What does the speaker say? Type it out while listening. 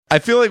I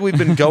feel like we've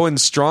been going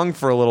strong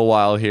for a little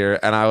while here,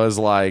 and I was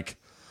like,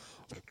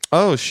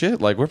 oh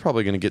shit, like we're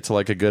probably going to get to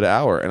like a good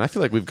hour. And I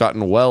feel like we've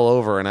gotten well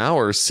over an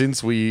hour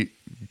since we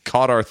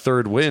caught our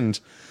third wind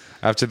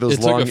after those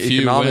long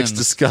economics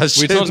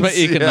discussions. We talked about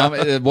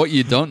economics. What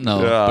you don't know,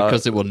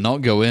 because it will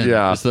not go in,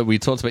 is that we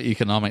talked about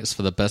economics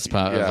for the best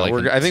part of like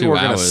I think we're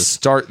going to hours.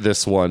 start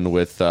this one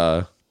with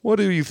what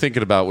are you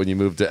thinking about when you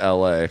moved to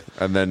LA,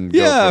 and then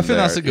I think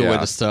that's a good way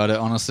to start it,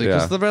 honestly,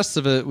 because the rest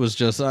of it was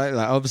just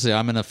obviously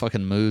I'm in a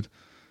fucking mood,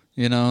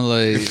 you know,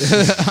 like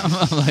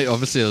I'm like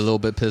obviously a little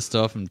bit pissed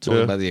off and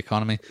talking about the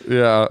economy.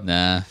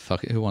 Nah,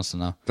 fuck it, who wants to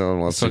know? No one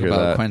wants to talk hear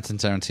about that. Quentin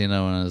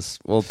Tarantino and his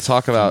We'll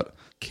talk about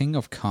King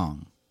of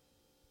Kong.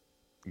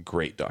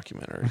 Great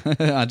documentary.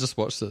 I just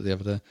watched it the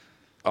other day.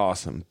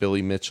 Awesome.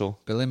 Billy Mitchell.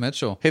 Hey,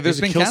 there's He's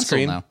a been kill canceled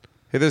screen now.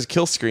 Hey, there's a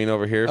kill screen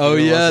over here. Oh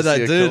yeah,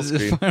 that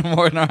dude.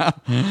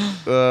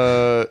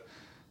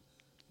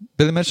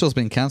 Billy Mitchell's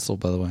been cancelled,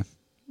 by the way.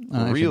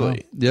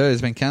 Really? Yeah,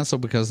 he's been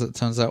cancelled because it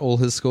turns out all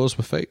his scores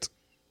were faked.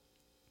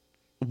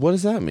 What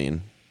does that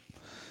mean?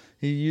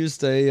 He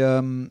used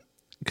a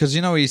because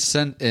you know he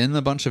sent in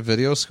a bunch of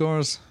video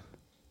scores,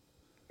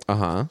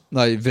 like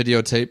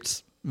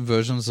videotaped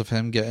versions of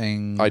him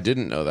getting. I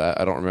didn't know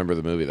that. I don't remember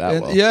the movie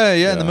that well.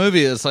 Yeah. In the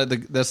movie, it's like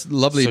this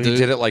lovely dude. So he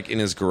did it like in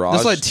his garage.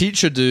 This like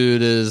teacher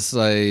dude is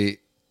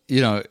like, you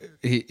know,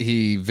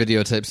 he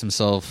videotapes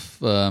himself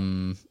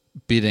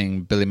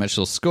beating Billy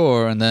Mitchell's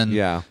score, and then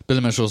Billy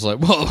Mitchell's like,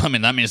 well, I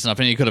mean, that means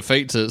nothing. He could have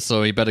faked it,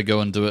 so he better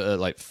go and do it at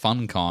like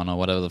FunCon or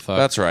whatever the fuck.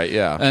 That's right,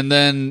 yeah. And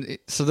then,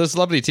 so this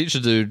lovely teacher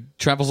dude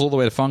travels all the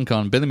way to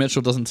FunCon. Billy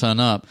Mitchell doesn't turn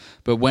up,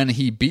 but when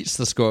he beats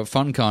the score at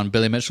FunCon,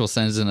 Billy Mitchell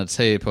sends in a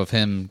tape of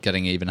him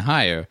getting even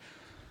higher.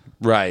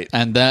 Right.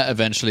 And that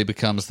eventually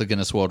becomes the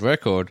Guinness World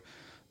Record.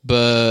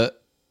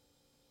 But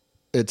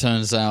it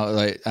turns out,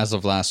 like, as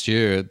of last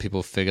year,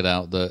 people figured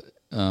out that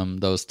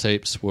those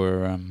tapes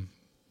were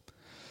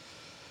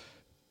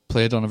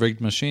played on a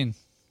rigged machine.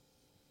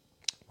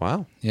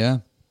 Wow. Yeah.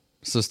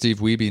 So Steve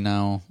Wiebe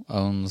now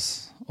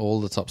owns all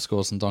the top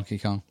scores in Donkey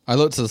Kong. I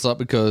looked this up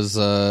because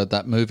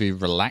that movie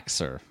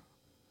Relaxer,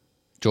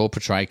 Joel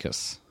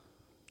Petrakis.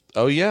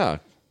 Oh yeah.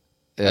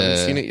 I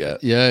haven't seen it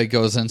yet. Yeah, it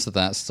goes into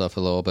that stuff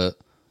a little bit.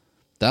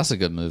 That's a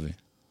good movie.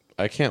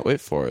 I can't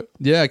wait for it.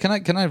 Yeah, can I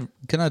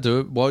do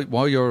it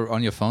while you're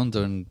on your phone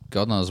doing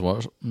God knows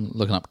what,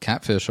 looking up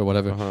Catfish or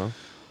whatever?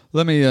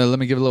 Let me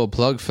give a little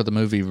plug for the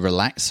movie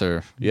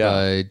Relaxer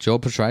by Joel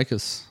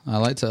Petrakis. I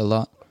liked it a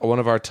lot. One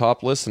of our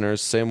top listeners,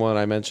 same one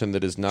I mentioned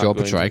that is not Joel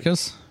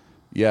Petrakis.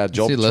 Yeah,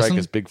 Joel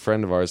Petrakis, big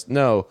friend of ours.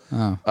 No,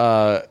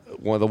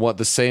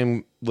 the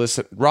same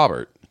listen,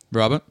 Robert.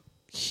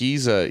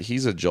 He's a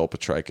Joel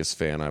Petrakis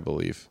fan, I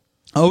believe.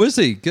 Oh, is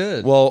he?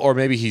 Good. Well, or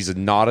maybe he's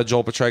not a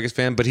Joel Petrakis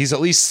fan, but he's at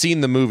least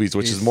seen the movies,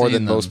 which is more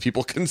than most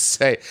people can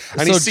say.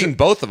 And he's seen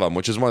both of them,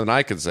 which is more than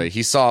I can say.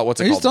 He saw, what's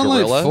it called,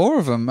 Gorilla? He's done like 4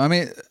 of them. I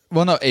mean,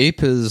 well, no,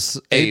 Ape is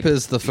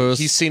the first.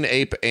 He's seen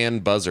Ape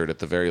and Buzzard at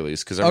the very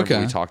least, because I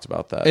remember we talked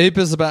about that. Ape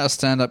is about a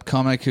stand-up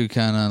comic who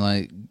kind of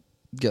like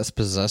gets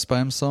possessed by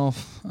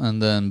himself,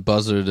 and then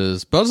Buzzard.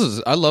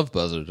 I love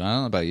Buzzard. I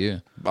don't know about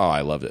you. Oh,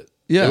 I loved it.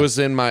 Yeah, it was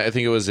in my. I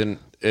think it was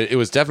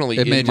definitely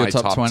in my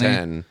top 20.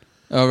 10.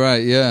 Oh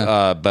right,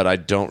 yeah. But I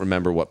don't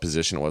remember what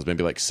position it was.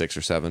 Maybe like 6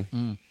 or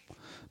 7.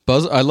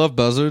 I love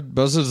Buzzard.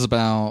 Buzzard is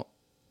about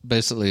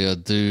basically a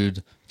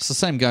dude. It's the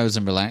same guy who's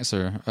in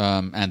Relaxer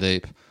and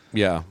Ape.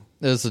 Yeah.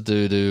 There's a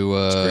dude who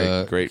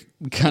great.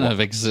 kind of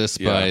exists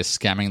by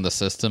scamming the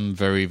system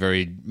very,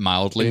 very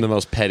mildly. In the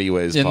most petty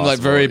ways in possible. Like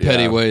very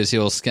petty ways.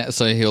 He'll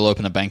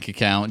open a bank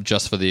account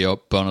just for the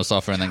bonus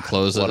offer and then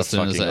close it as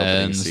soon as it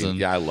ends. And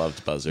yeah, I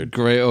loved Buzzard.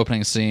 Great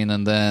opening scene.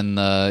 And then,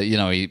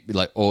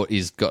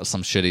 he's got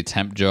some shitty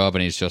temp job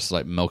and he's just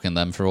like milking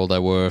them for all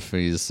they're worth.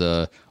 He's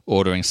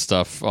ordering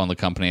stuff on the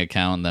company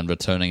account and then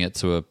returning it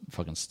to a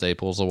fucking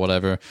Staples or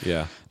whatever.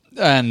 Yeah.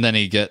 And then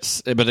it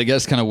gets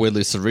kind of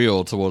weirdly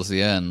surreal towards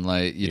the end.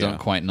 Like, you don't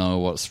quite know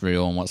what's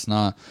real and what's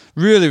not.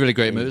 Really, really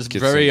great movie. It's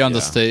very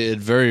understated,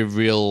 very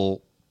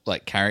real,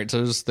 like,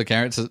 characters. The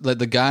characters, like,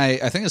 the guy,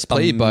 I think it's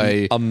played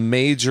by... A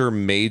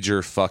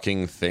major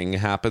fucking thing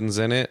happens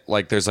in it.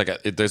 Like, there's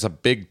a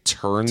big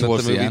turn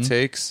towards that the movie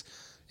takes.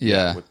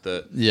 Yeah.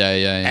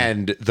 Yeah.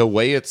 And the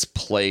way it's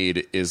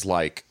played is,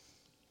 like...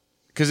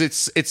 Because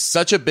it's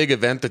such a big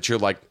event that you're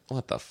like,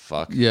 what the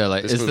fuck? Yeah,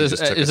 like,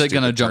 is it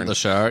going to jump the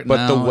shark But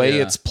now? the way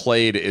it's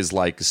played is,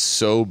 like,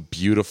 so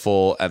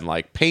beautiful and,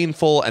 like,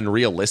 painful and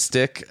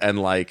realistic and,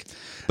 like,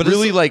 but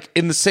really, like,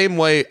 in the same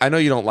way, I know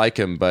you don't like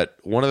him, but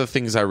one of the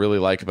things I really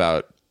like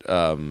about,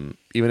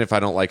 even if I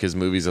don't like his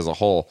movies as a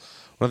whole,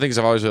 one of the things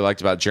I've always really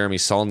liked about Jeremy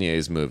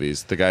Saulnier's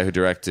movies, the guy who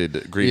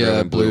directed Green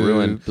Room and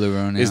Blue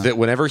Ruin, is that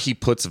whenever he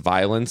puts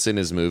violence in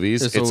his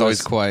movies, it's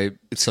always quite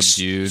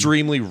subdued,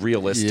 extremely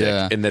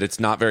realistic, in that it's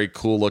not very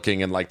cool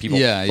looking and like people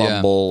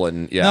fumble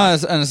and No,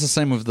 and it's the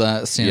same with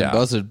that scene in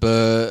Buzzard.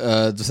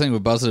 But the thing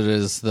with Buzzard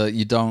is that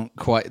you don't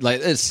quite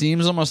like. It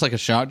seems almost like a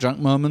shark jump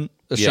moment,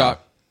 shark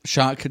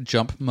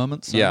jump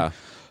moment. Sorry. Yeah.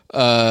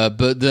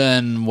 But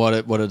then what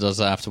it does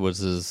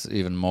afterwards is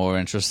even more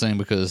interesting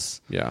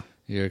because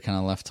you're kind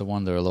of left to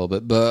wonder a little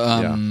bit.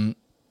 But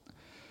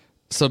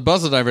so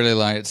Buzzard, I really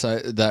liked.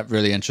 That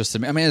really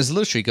interested me. I mean, it's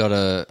literally got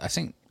I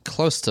think,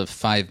 close to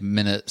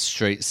 5-minute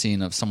straight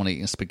scene of someone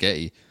eating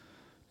spaghetti.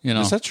 You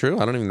know, is that true?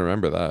 I don't even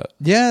remember that.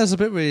 Yeah, there's a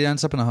bit where he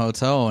ends up in a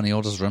hotel and he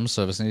orders room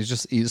service and he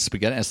just eats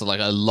spaghetti. It's like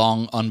a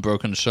long,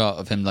 unbroken shot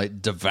of him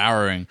like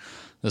devouring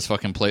this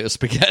fucking plate of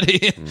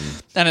spaghetti.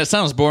 And it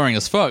sounds boring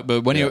as fuck,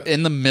 but when you're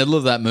in the middle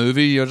of that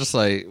movie, you're just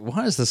like,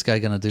 what is this guy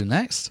going to do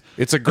next?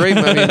 It's a great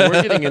movie. I mean,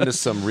 we're getting into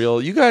some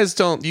real... You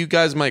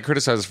guys might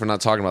criticize us for not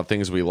talking about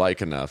things we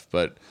like enough,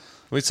 but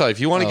let me tell you,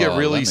 if you want to get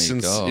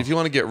if you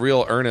want to get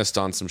real earnest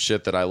on some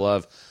shit that I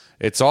love,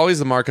 it's always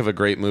the mark of a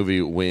great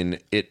movie when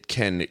it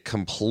can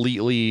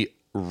completely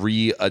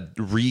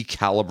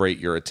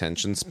recalibrate your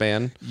attention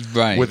span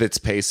with its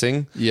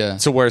pacing. Yeah.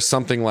 To where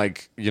something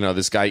like,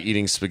 this guy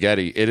eating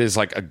spaghetti, it is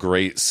like a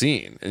great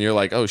scene. And you're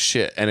like, oh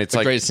shit. And it's a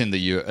like... great scene that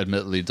you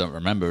admittedly don't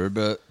remember,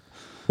 but...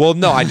 Well,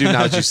 no, I do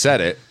now that you said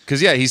it.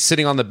 Because, he's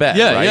sitting on the bed,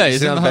 right? Yeah,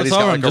 he's in the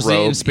hotel room just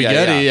eating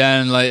spaghetti,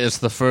 and like it's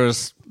the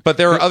first... But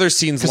there are other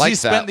scenes like that. He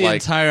spent the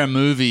entire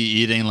movie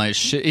eating like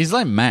shit. He's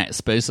like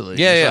Max, basically.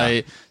 Yeah.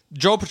 Like,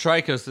 Joel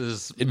Petrakis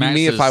is Max's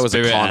me if I was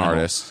a con animal.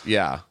 artist.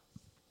 Yeah.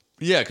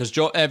 Yeah, because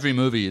every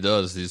movie he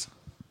does,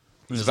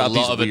 there's a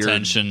lot of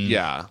attention.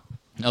 Yeah.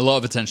 A lot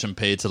of attention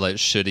paid to like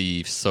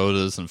shitty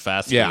sodas and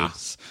fast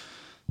foods.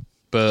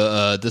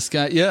 But this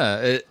guy,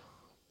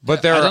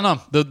 but I don't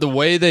know. The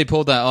way they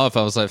pulled that off,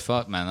 I was like,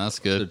 fuck, man, that's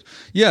good.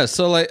 Yeah,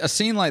 so like a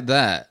scene like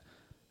that,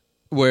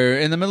 where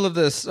in the middle of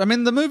this, I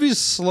mean, the movie's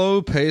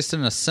slow paced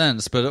in a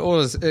sense, but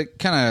it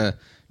kind of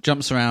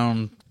jumps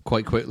around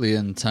quite quickly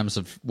in terms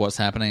of what's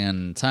happening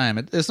in time.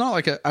 It's not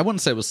like I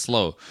wouldn't say it was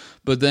slow,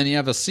 but then you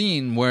have a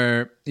scene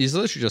where he's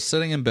literally just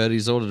sitting in bed,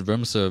 he's ordered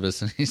room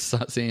service, and he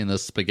starts eating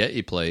this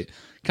spaghetti plate,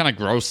 kind of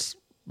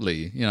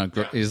grossly,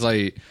 he's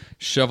like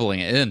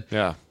shoveling it in.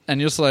 Yeah. And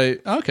you're just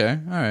like, okay,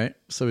 all right,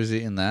 so he's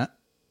eating that.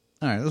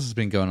 All right, this has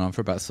been going on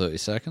for about 30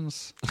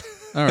 seconds.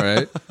 All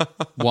right,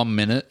 1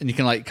 minute, and you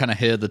can like kind of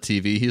hear the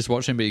TV he's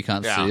watching, but you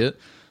can't see it.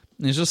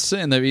 And he's just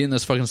sitting there eating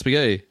this fucking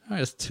spaghetti. All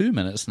right, it's 2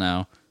 minutes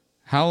now.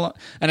 How long?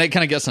 And it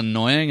kind of gets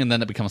annoying, and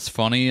then it becomes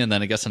funny, and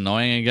then it gets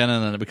annoying again,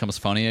 and then it becomes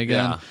funny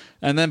again. Yeah.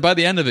 And then by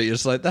the end of it, you're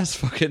just like, that's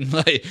fucking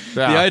like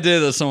the idea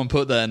that someone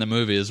put that in a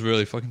movie is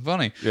really fucking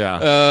funny.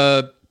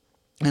 Yeah.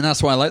 And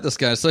that's why I like this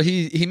guy. So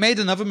he made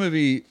another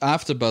movie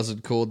after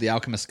Buzzard called The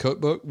Alchemist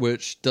Cookbook,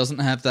 which doesn't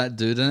have that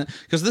dude in it.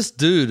 Because this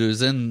dude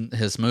who's in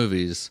his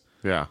movies,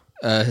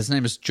 his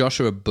name is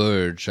Joshua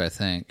Burge, I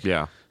think.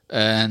 Yeah.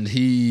 And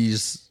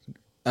he's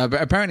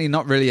apparently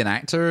not really an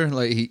actor.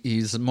 Like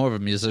he's more of a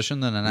musician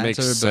than an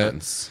actor. Makes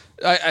sense.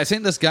 I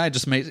think this guy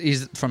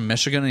he's from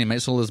Michigan, and he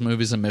makes all his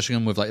movies in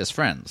Michigan with like his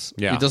friends.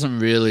 Yeah. He doesn't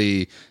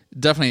really...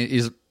 Definitely,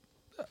 he's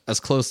as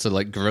close to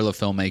like guerrilla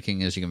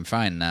filmmaking as you can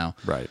find now.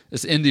 Right.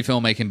 It's indie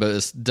filmmaking, but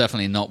it's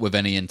definitely not with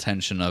any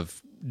intention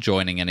of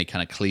joining any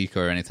kind of clique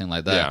or anything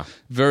like that. Yeah.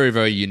 Very,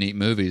 very unique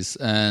movies.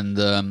 And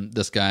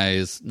this guy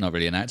is not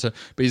really an actor,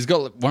 but he's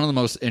got one of the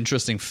most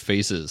interesting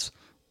faces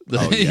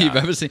that you've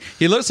ever seen.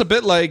 He looks a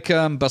bit like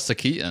Buster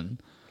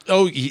Keaton.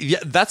 Oh, yeah,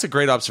 that's a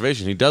great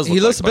observation. He does. He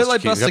looks a bit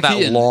like Buster Keaton.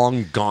 He's got that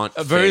long, gaunt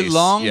face. A very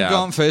long,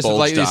 gaunt face with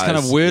like these kind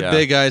of weird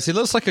big eyes. He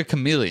looks like a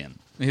chameleon.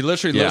 He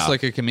literally looks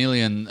like a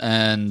chameleon,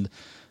 and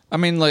I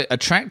mean, like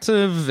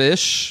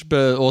attractive-ish,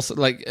 but also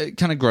like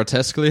kind of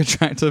grotesquely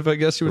attractive, I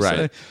guess you would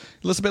say.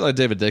 He looks a bit like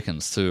David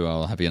Dickens too.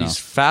 I'll have you know. He's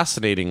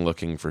fascinating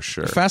looking for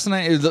sure.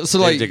 Fascinating. So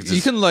like Dickens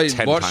you can like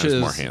 10 watch times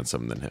his more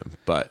handsome than him,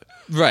 but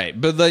right.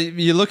 But like,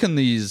 you look in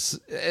these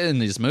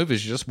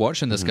movies, you're just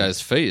watching this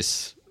guy's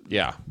face.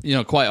 Yeah, you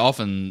know, quite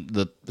often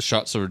the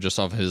shots are just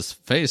of his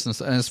face, and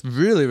it's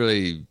really,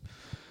 really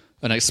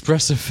an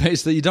expressive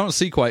face that you don't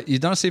see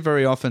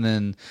very often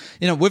in,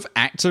 with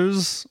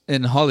actors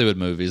in Hollywood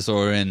movies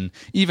or in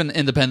even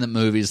independent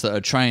movies that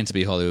are trying to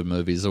be Hollywood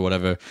movies or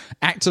whatever.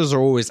 Actors are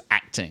always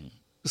acting.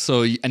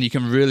 So, and you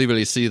can really,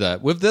 really see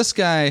that. With this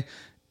guy,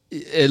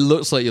 it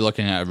looks like you're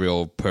looking at a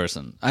real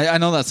person. I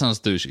know that sounds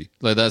douchey.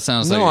 Like that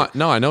sounds like...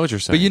 No, I know what you're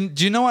saying. But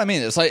do you know what I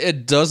mean? It's like,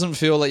 it doesn't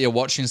feel like you're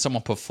watching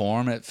someone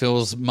perform. It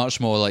feels much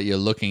more like you're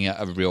looking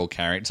at a real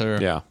character.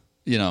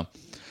 Yeah.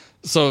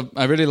 So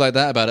I really like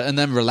that about it. And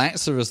then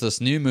Relaxer is this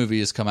new movie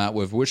he's come out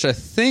with, which I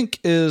think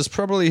is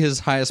probably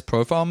his highest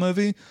profile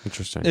movie.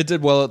 Interesting. It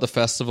did well at the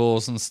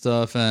festivals and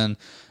stuff. And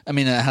I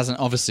mean, it hasn't,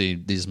 obviously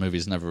these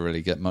movies never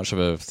really get much of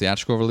a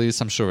theatrical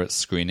release. I'm sure it's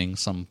screening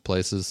some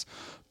places,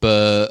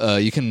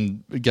 but you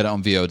can get it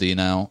on VOD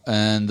now.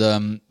 And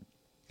the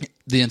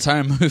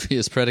entire movie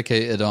is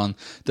predicated on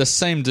the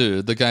same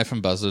dude, the guy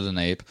from Buzzard and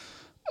Ape,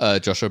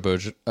 Joshua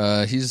Burge.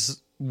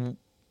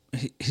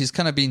 He's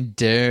kind of being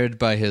dared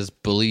by his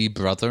bully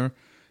brother.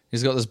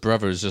 He's got this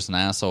brother who's just an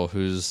asshole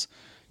who's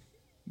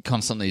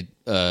constantly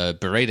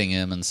berating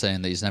him and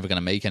saying that he's never going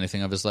to make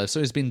anything of his life. So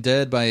he's been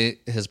dared by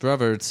his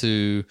brother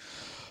to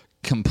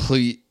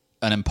complete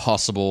an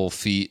impossible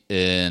feat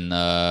in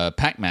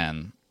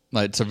Pac-Man,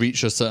 like to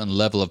reach a certain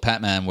level of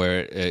Pac-Man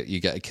where you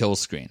get a kill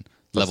screen.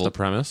 What's the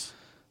premise?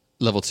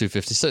 Level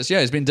 256. Yeah,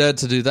 he's been dared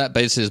to do that.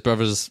 Basically, his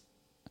brother's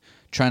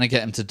trying to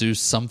get him to do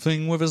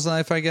something with his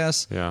life, I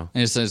guess. Yeah. And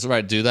he says,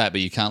 right, do that,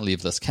 but you can't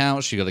leave this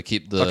couch. You got to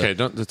keep the... Okay,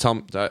 don't tell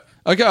me that.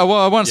 Okay, well,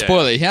 I won't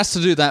spoil it. He has to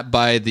do that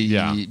by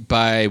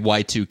by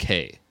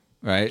Y2K,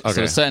 right? Okay.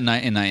 So it's set in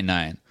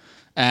 1999.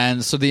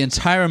 And so the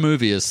entire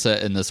movie is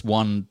set in this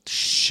one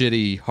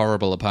shitty,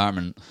 horrible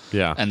apartment.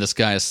 Yeah. And this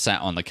guy is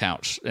sat on the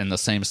couch in the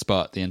same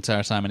spot the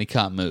entire time, and he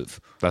can't move.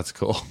 That's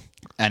cool.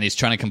 And he's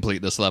trying to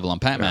complete this level on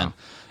Pac-Man. Yeah.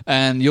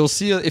 And you'll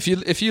see if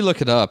you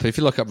look it up, if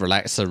you look up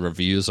Relaxer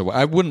reviews,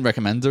 I wouldn't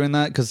recommend doing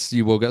that because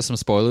you will get some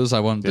spoilers.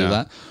 I won't do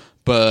that.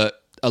 But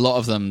a lot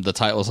of them, the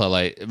titles are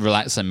like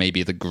Relaxer may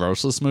be the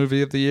grossest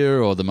movie of the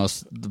year or the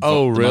most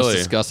most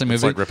disgusting movie.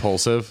 It's like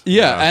repulsive.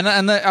 Yeah.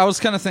 And I was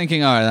kind of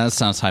thinking, all right, that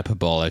sounds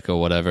hyperbolic or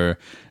whatever.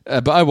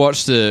 But I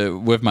watched it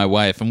with my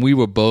wife, and we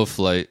were both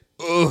like,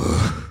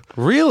 ugh.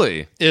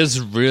 Really? It's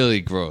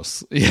really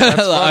gross. Yeah,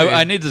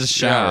 I needed to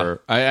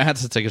shower. Yeah. I had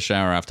to take a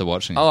shower after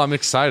watching it. Oh, I'm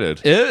excited.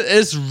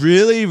 It's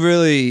really,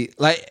 really,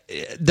 like,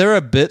 there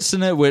are bits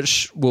in it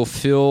which will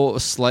feel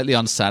slightly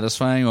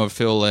unsatisfying or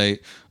feel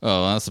like,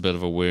 oh, that's a bit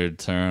of a weird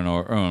turn,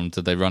 or oh,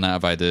 did they run out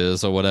of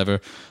ideas or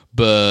whatever.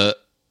 But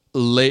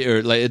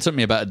later, like, it took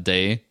me about a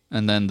day,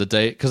 and then the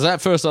day, because at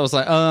first I was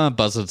like,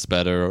 Buzzard's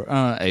better,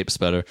 or Ape's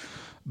better.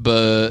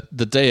 But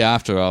the day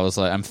after, I was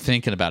like, I'm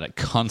thinking about it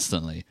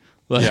constantly.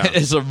 Like,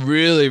 it's a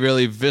really,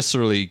 really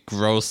viscerally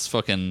gross,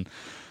 fucking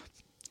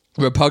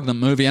repugnant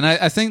movie. And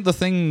I think the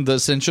thing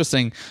that's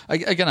interesting,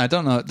 again, I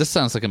don't know, this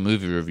sounds like a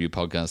movie review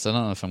podcast. I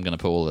don't know if I'm going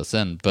to put all this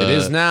in, but it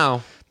is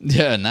now.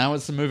 Yeah, now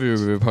it's a movie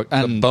review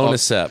podcast. The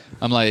bonus ep.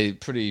 I'm like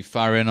pretty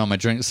far in on my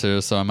drinks here,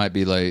 so I might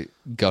be like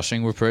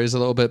gushing with praise a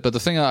little bit. But the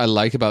thing that I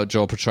like about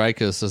Joel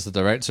Petrakis as the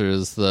director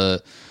is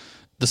the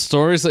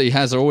stories that he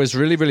has are always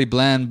really, really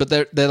bland, but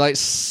they're like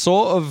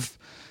sort of...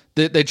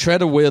 They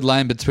tread a weird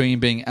line between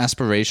being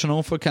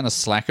aspirational for kind of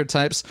slacker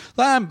types.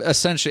 I'm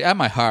essentially, at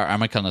my heart,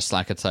 I'm a kind of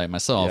slacker type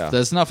myself. Yeah.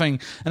 There's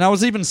nothing... And I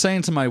was even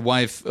saying to my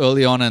wife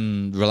early on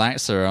in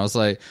Relaxer, I was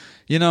like,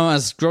 you know,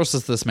 as gross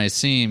as this may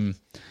seem,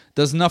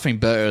 there's nothing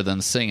better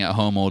than sitting at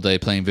home all day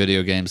playing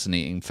video games and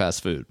eating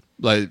fast food.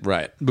 Like,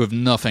 right. With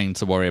nothing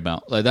to worry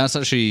about. Like, that's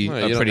actually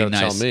a pretty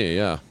nice... tell me,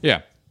 yeah.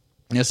 Yeah.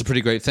 It's a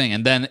pretty great thing.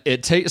 And then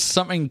it takes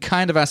something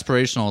kind of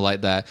aspirational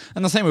like that.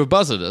 And the same with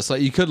Buzzard. It's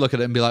like you could look at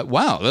it and be like,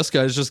 wow, this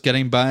guy's just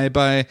getting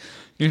by,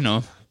 you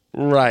know.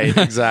 Right,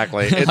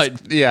 exactly.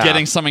 Like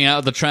getting something out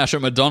of the trash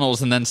at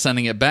McDonald's and then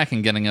sending it back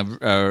and getting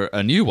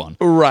a new one.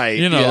 Right.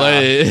 You know,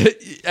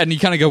 like, and you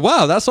kind of go,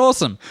 wow, that's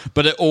awesome.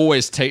 But it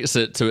always takes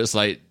it to its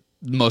like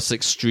most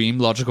extreme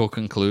logical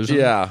conclusion.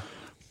 Yeah.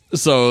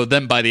 So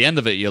then by the end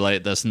of it, you're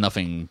like, there's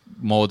nothing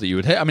more that you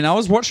would hit. I mean, I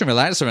was watching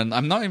Relaxer, and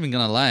I'm not even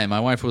going to lie. My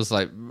wife was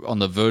like on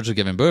the verge of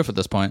giving birth at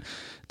this point.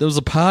 There was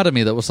a part of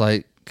me that was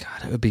like,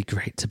 God, it would be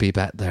great to be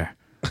back there.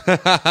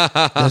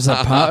 There's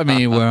a part of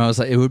me where I was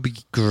like, it would be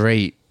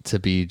great to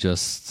be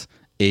just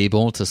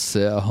able to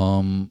sit at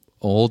home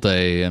all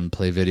day and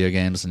play video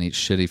games and eat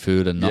shitty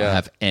food and not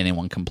have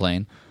anyone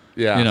complain.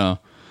 Yeah. You know?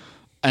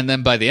 And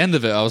then by the end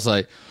of it, I was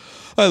like,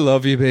 I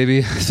love you,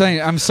 baby.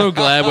 I'm so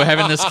glad we're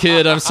having this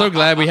kid. I'm so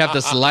glad we have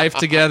this life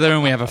together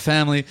and we have a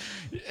family.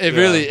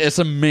 It's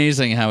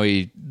amazing how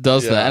he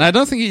does that. And I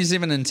don't think he's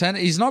even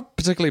intended. He's not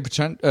particularly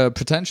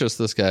pretentious,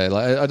 this guy.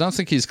 Like, I don't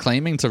think he's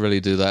claiming to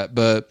really do that,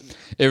 but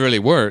it really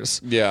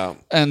works. Yeah.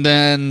 And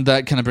then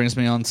that kind of brings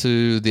me on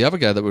to the other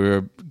guy that we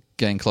were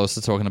getting close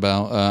to talking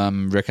about,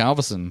 Rick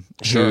Alverson,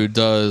 who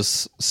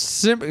does...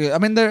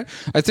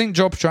 I think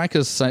Joel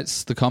Petrakis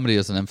cites the comedy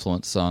as an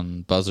influence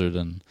on Buzzard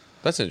and...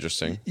 That's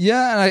interesting.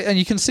 Yeah, and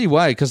you can see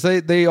why, because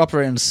they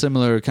operate in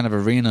similar kind of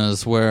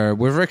arenas where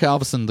with Rick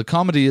Alverson, the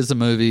comedy is a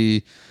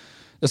movie...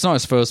 It's not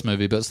his first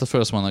movie, but it's the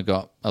first one that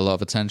got a lot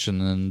of attention,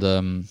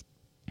 and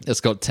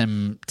it's got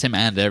Tim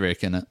and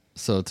Eric in it.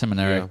 So Tim and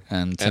Eric.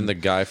 And the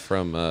guy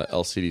from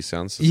LCD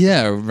Soundsystem.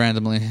 Yeah,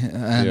 randomly.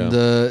 And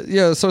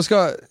so it's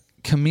got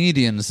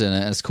comedians in it,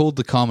 and it's called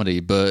The Comedy,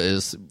 but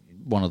it's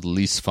one of the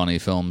least funny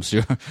films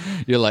you're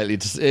likely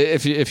to...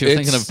 If you're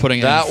thinking of putting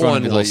it in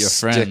front of like your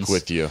friends... That one will stick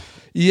with you.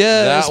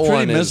 Yeah, it's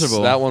pretty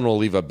miserable. That one will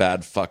leave a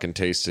bad fucking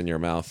taste in your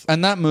mouth.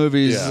 And that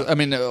movie's, I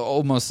mean,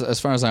 almost,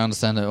 as far as I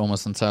understand it,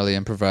 almost entirely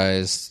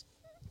improvised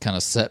kind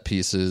of set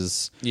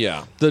pieces.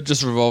 Yeah. That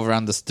just revolve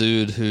around this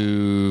dude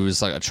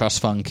who's like a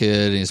trust fund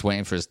kid, and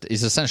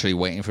he's essentially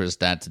waiting for his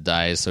dad to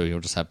die so he'll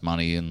just have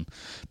money,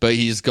 but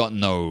he's got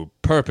no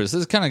purpose.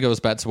 This kind of goes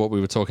back to what we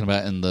were talking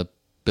about in the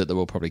bit that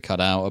we'll probably cut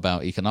out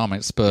about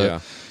economics,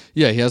 but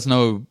he has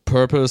no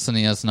purpose and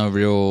he has no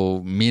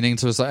real meaning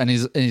to his life, and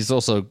he's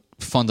also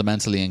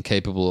fundamentally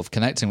incapable of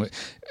connecting with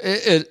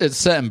it. It's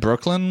set in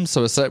Brooklyn,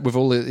 so it's set with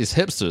all these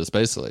hipsters,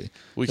 basically.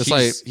 Well,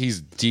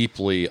 he's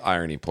deeply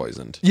irony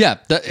poisoned.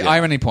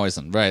 Irony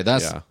poisoned, right?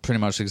 That's pretty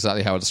much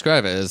exactly how I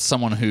describe it. It's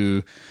someone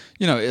who,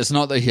 you know, it's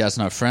not that he has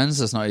no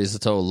friends, it's not he's a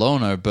total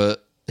loner,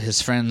 but his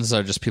friends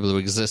are just people who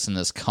exist in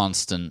this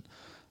constant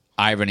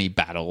irony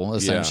battle,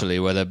 essentially,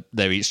 where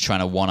they're each trying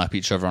to one-up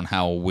each other on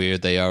how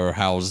weird they are or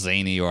how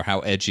zany or how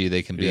edgy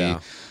they can be.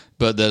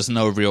 But there's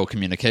no real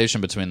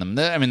communication between them.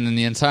 I mean, in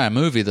the entire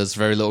movie, there's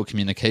very little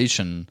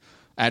communication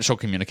actual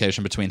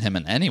communication between him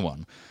and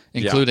anyone,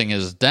 including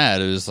his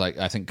dad, who's like,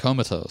 I think,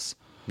 comatose.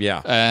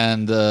 Yeah.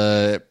 And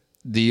the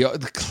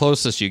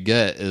closest you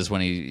get is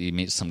when he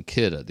meets some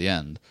kid at the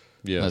end.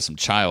 Yeah. Some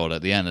child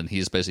at the end, and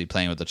he's basically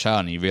playing with the child,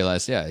 and you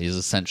realize, he's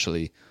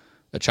essentially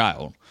a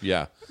child.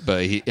 Yeah.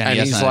 But he's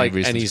like,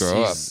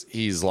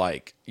 he's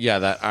like,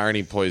 that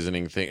irony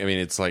poisoning thing. I mean,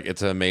 it's like,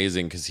 it's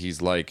amazing because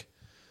he's like,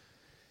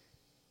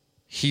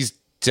 he's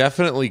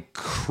definitely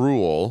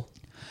cruel,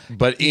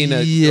 but in a,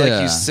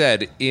 like you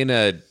said, in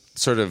a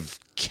sort of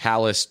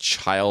callous,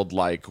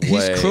 childlike way.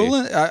 He's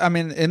cruel. I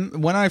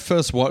mean, when I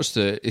first watched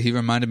it, he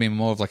reminded me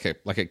more of like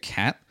a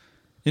cat.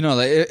 You know,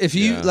 like if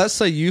you let's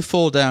say you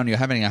fall down, you're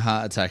having a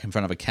heart attack in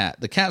front of a cat.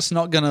 The cat's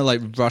not gonna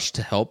like rush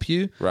to help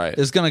you. Right.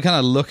 It's gonna kind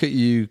of look at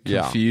you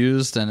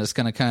confused, and it's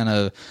gonna kind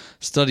of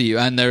study you.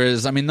 And there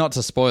is, I mean, not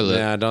to spoil it.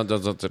 Yeah, don't.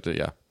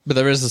 But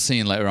there is a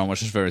scene later on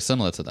which is very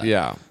similar to that.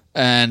 Yeah.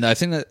 And I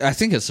think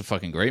it's a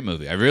fucking great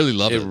movie. I really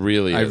love it. It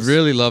really is. I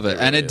really love it.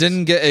 And it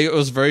didn't get, it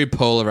was very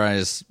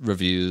polarized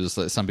reviews.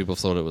 Like some people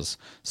thought it was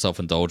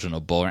self-indulgent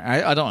or boring.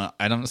 I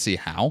don't see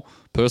how,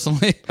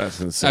 personally. That's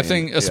insane. I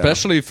think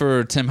especially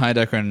for Tim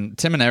Heidecker and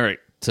Tim and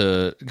Eric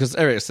because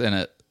Eric's in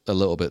it a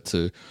little bit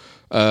too,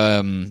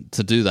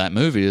 to do that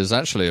movie is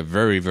actually a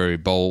very, very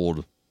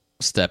bold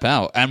step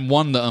out, and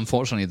one that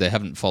unfortunately they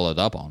haven't followed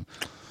up on.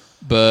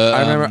 But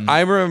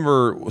I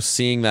remember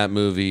seeing that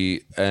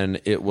movie,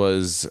 and it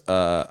was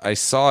I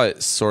saw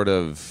it sort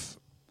of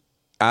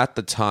at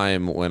the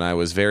time when I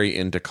was very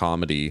into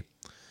comedy,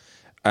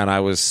 and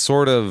I was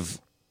sort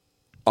of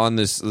on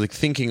this, like,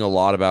 thinking a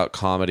lot about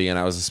comedy, and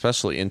I was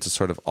especially into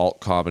sort of alt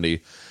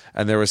comedy,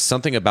 and there was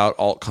something about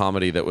alt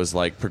comedy that was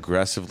like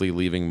progressively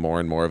leaving more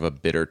and more of a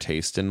bitter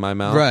taste in my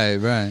mouth.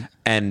 Right.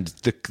 And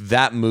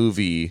that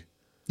movie,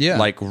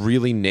 like,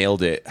 really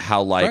nailed it.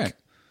 How like. Right.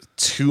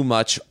 Too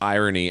much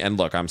irony, and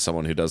look, I'm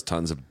someone who does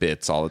tons of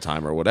bits all the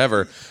time or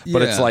whatever,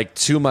 but it's like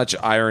too much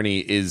irony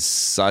is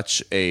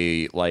such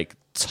a like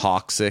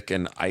toxic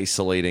and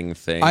isolating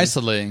thing.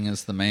 Isolating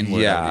is the main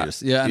word I've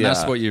used. And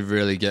that's what you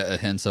really get a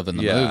hint of in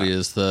the movie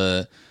is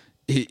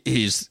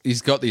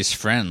he's got these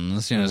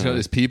friends, you know, he's got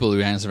these people who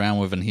he hangs around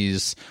with, and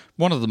he's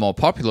one of the more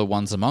popular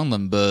ones among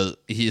them, but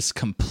he's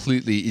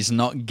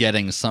not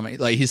getting something,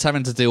 like he's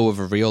having to deal with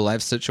a real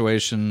life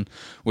situation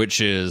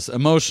which is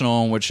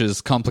emotional, which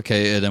is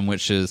complicated, and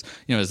which is,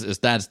 you know, his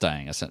dad's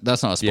dying.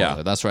 That's not a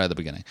spoiler. That's right at the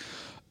beginning.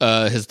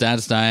 His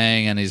dad's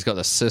dying, and he's got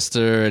a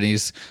sister, and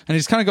he's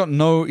kind of got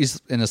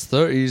he's in his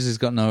 30s, he's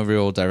got no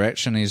real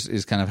direction.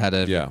 He's kind of had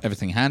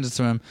everything handed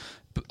to him.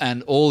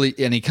 And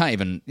he can't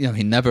even, you know,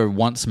 he never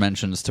once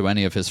mentions to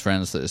any of his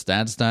friends that his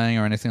dad's dying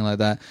or anything like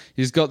that.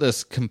 He's got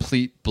this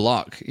complete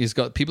block. He's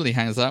got people he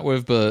hangs out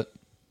with, but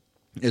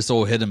it's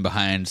all hidden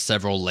behind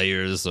several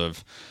layers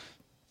of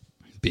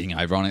being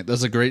ironic.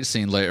 There's a great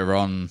scene later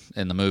on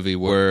in the movie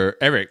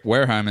where Eric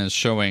Wareheim is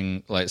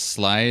showing like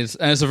slides,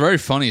 and it's a very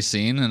funny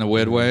scene in a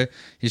weird way.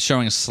 He's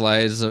showing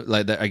slides of,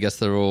 like, I guess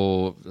they're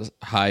all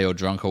high or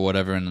drunk or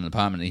whatever in an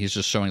apartment. He's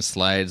just showing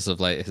slides of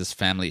like his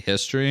family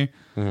history.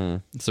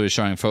 So he's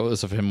showing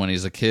photos of him when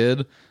he's a kid,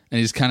 and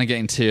he's kind of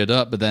getting teared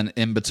up, but then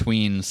in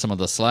between some of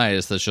the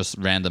slides there's just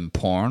random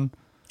porn.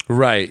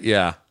 Right,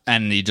 yeah.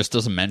 And he just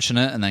doesn't mention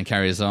it and then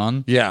carries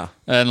on. Yeah.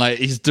 And like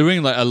he's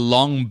doing like a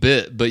long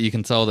bit, but you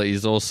can tell that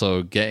he's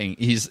also getting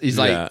he's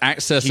like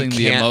accessing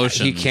the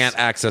emotion. He can't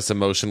access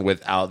emotion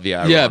without the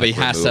but he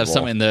has to have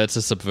something there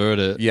to subvert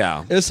it.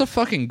 Yeah. It's a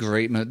fucking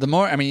great movie. The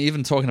more, I mean,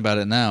 even talking about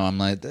it now, I'm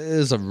like, it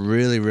is a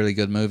really, really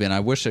good movie, and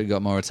I wish it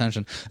got more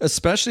attention.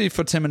 Especially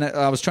for Tim and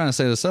I was trying to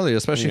say this earlier,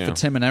 especially for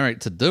Tim and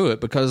Eric to do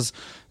it, because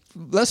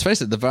let's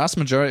face it, the vast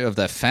majority of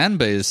their fan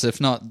base,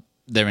 if not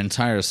their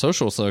entire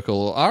social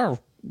circle, are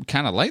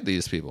kind of like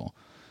these people.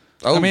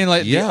 I mean,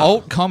 like the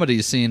alt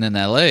comedy scene in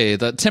LA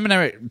that Tim and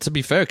Eric, to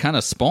be fair, kind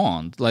of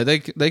spawned. Like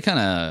they kind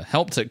of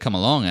helped it come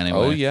along anyway.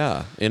 Oh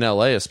yeah, in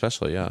LA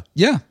especially,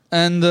 yeah.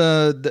 And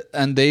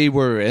they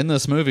were in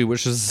this movie,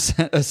 which is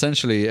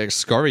essentially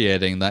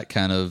excoriating that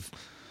kind of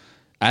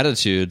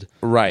attitude,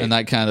 right? And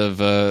that kind of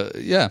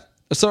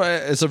So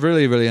it's a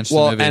really, really interesting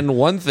movie. Well, and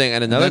one thing,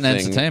 and another thing,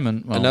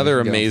 entertainment. Well,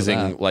 another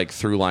amazing like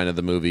through line of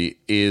the movie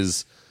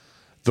is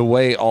the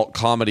way alt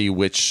comedy,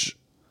 which.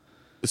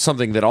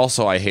 Something that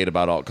also I hate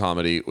about alt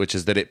comedy, which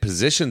is that it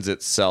positions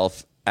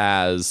itself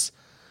as,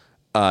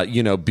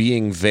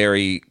 being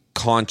very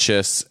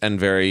conscious and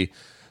very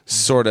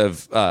sort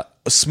of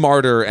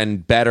smarter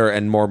and better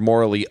and more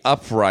morally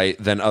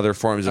upright than other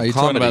forms of comedy. Are you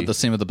talking about the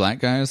scene with the black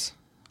guys?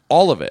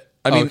 All of it.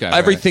 I mean,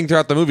 everything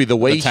throughout the movie, the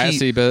way the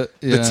taxi bit,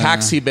 the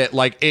taxi bit,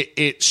 like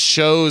it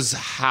shows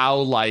how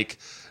like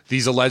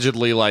these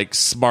allegedly like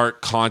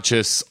smart,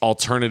 conscious,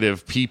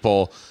 alternative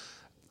people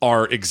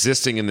are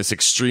existing in this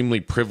extremely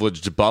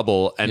privileged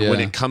bubble, and when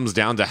it comes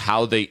down to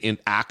how they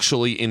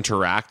actually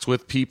interact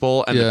with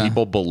people and the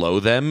people below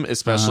them,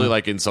 especially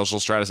like in social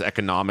status,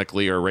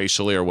 economically or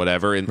racially or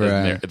whatever, in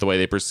the way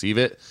they perceive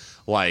it,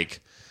 like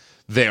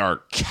they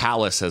are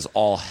callous as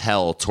all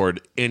hell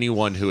toward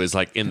anyone who is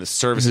like in the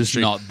service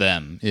industry. Not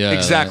them.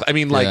 Exactly. I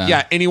mean,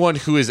 like, anyone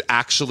who is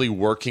actually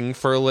working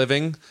for a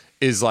living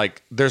is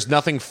like there's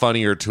nothing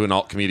funnier to an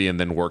alt comedian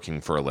than working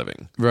for a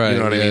living. Right. You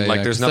know what I mean?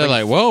 Like there's nothing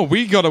like, well,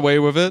 we got away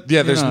with it.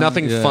 Yeah, there's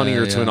nothing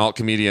funnier to an alt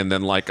comedian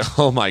than like,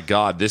 oh my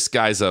God, this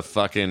guy's a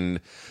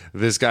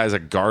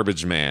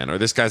garbage man, or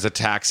this guy's a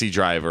taxi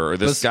driver, or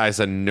this guy's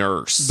a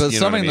nurse. But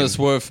something that's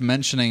worth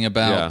mentioning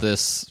about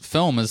this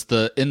film is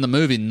that in the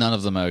movie, none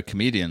of them are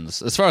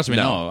comedians, as far as we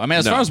know. I mean,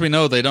 as far as we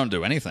know, they don't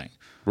do anything.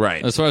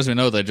 Right. As far as we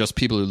know, they're just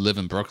people who live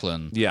in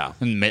Brooklyn. Yeah.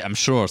 And I'm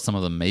sure some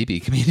of them may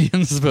be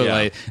comedians, but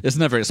like it's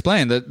never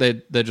explained.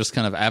 They're just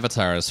kind of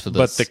avatars for this.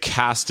 But the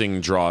casting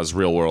draws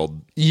real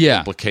world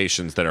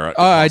implications that are.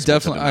 I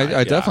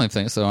definitely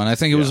think so, and I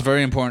think it was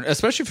very important,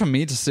 especially for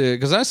me to see it,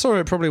 because I saw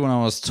it probably when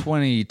I was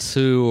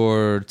 22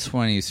 or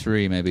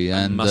 23, maybe.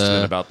 And must have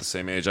been about the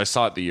same age. I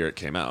saw it the year it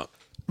came out.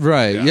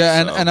 Right.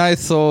 And I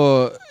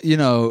thought,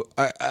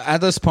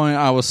 at this point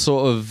I was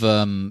sort of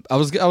I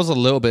was a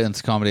little bit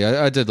into comedy.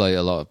 I did like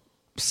a lot of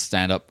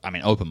stand up. I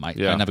mean, open mic.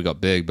 I never got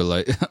big, but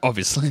like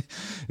obviously,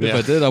 if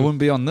I did, I wouldn't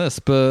be on this.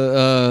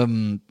 But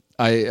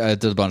I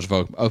did a bunch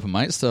of open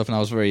mic stuff, and I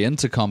was very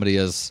into comedy.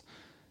 As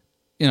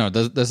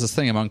there's this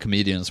thing among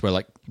comedians where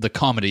like the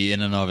comedy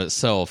in and of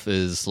itself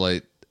is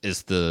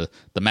the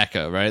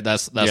mecca, right?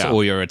 That's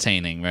all you're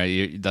attaining,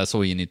 right? That's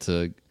all you need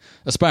to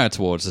aspire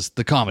towards, is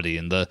the comedy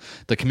and the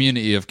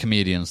community of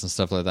comedians and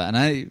stuff like that. And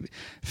I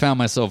found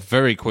myself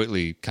very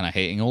quickly kind of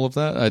hating all of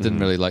that. I didn't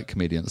really like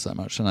comedians that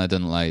much, and I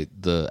didn't like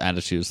the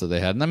attitudes that they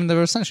had. And I mean, they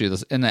were essentially,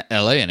 in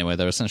LA anyway,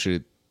 they're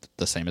essentially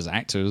the same as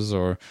actors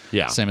or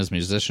same as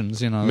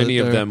musicians. Many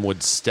of them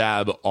would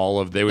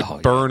they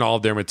would burn all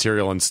of their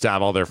material and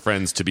stab all their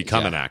friends to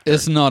become an actor.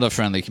 It's not a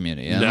friendly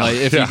community. And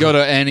if you go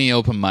to any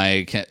open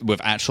mic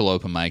with actual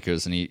open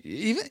micers, and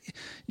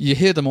you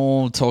hear them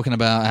all talking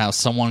about how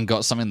someone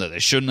got something that they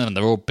shouldn't have, and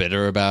they're all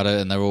bitter about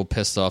it, and they're all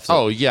pissed off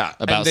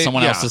about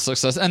someone else's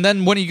success. And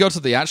then when you go to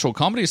the actual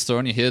comedy store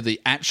and you hear the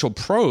actual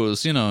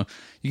pros, you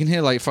can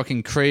hear like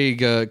fucking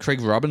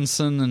Craig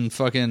Robinson and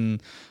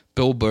fucking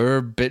Bill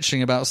Burr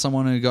bitching about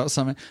someone who got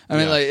something. I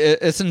mean, like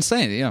it's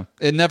insane.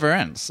 It never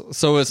ends.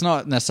 So it's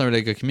not necessarily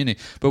a good community.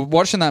 But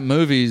watching that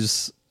movie,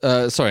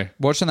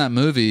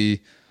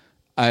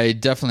 I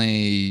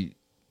definitely.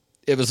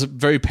 It was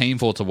very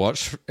painful to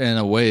watch in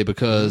a way,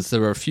 because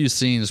there were a few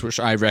scenes which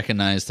I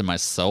recognized in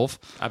myself.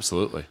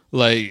 Absolutely.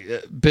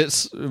 Like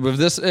bits with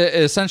this.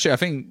 Essentially, I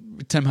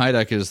think Tim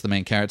Heidecker is the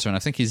main character, and I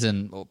think he's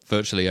in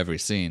virtually every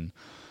scene.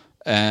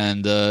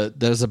 And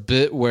there's a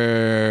bit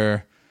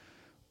where.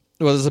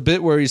 Well, there's a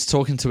bit where he's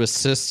talking to his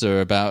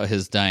sister about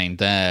his dying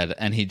dad,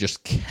 and he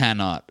just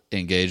cannot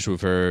engage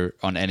with her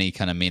on any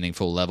kind of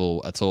meaningful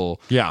level at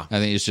all. Yeah. I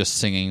think he's just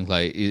singing,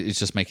 like, he's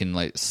just making,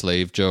 like,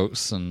 slave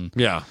jokes and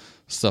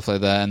stuff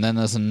like that. And then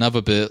there's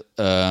another bit,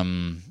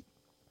 there's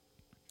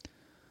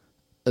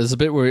a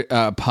bit where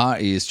at a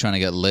party he's trying to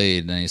get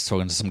laid, and he's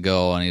talking to some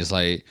girl, and he's,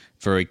 like,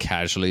 very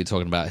casually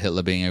talking about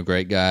Hitler being a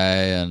great guy,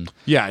 and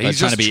he's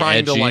just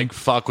trying to like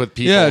fuck with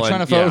people.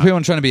 Trying to fuck with people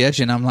and trying to be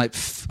edgy, and I'm like,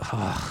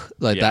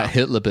 that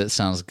Hitler bit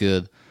sounds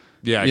good.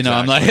 Yeah, exactly.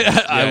 I'm like,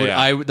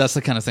 I would, that's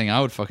the kind of thing I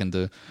would fucking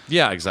do.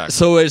 Yeah, exactly.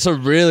 So it's a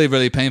really,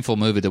 really painful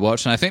movie to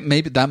watch, and I think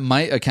maybe that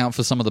might account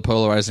for some of the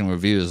polarizing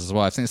reviews as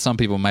well. I think some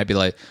people might be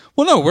like,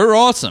 well, no, we're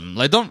awesome.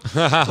 Like, don't,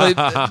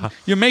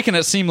 you're making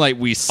it seem like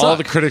we suck. All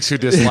the critics who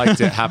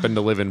disliked it happen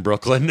to live in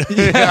Brooklyn. Right.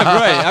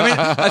 I mean,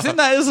 I think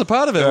that is a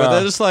part of it, where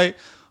they're just like,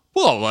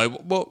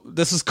 well,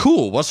 this is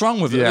cool. What's wrong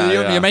with it?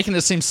 You're making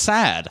it seem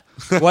sad.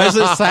 Why is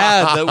it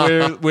sad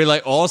that we're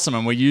like awesome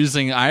and we're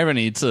using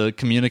irony to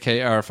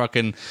communicate our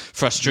fucking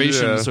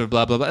frustrations with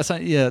blah blah blah? It's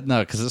like,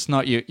 because it's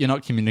not you. You're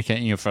not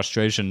communicating your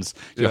frustrations.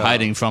 You're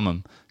hiding from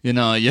them.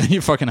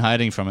 You're fucking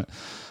hiding from it.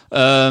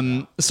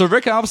 So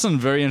Rick Albertson,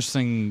 very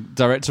interesting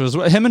director as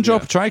well. Him and Joe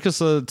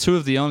Petrakis are two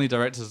of the only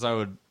directors I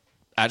would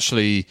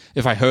actually,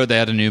 if I heard they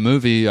had a new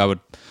movie, I would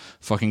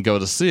fucking go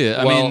to see it.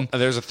 I mean,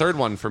 there's a third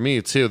one for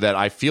me too, that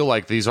I feel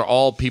like these are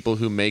all people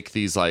who make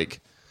these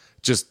like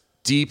just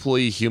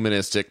deeply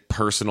humanistic,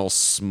 personal,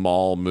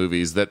 small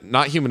movies that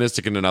not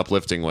humanistic in an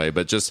uplifting way,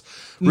 but just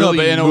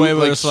really in a way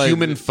where it's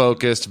human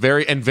focused,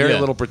 very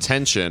little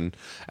pretension.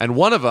 And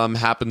one of them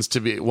happens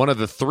to be one of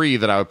the three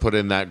that I would put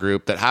in that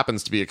group that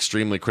happens to be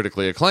extremely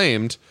critically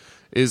acclaimed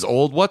is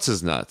old What's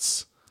His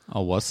Nuts.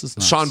 Oh, what's his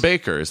name? Sean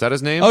Baker. Is that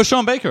his name? Oh,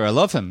 Sean Baker. I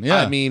love him.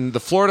 Yeah. I mean, The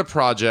Florida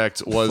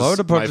Project was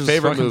my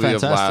favorite movie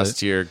of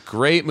last year.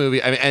 Great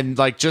movie. I mean, and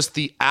like just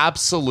the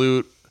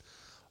absolute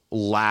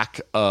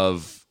lack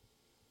of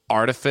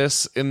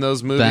artifice in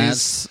those movies.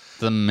 That's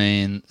the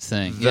main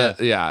thing.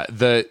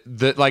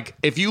 The like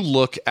if you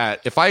look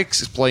at, if I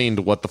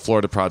explained what The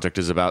Florida Project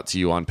is about to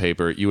you on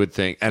paper, you would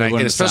think, and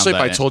especially if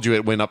I told you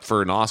it went up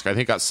for an Oscar, I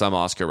think it got some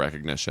Oscar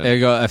recognition. There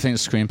you go. I think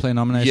screenplay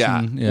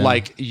nomination. Yeah,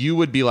 like you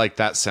would be like,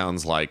 that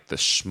sounds like the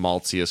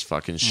schmaltziest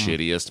fucking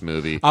shittiest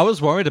movie. I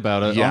was worried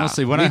about it,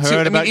 honestly, when I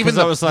heard about it. Even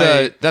I was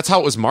like, that's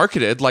how it was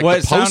marketed. Like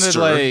the poster, it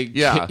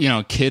sounded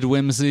like, kid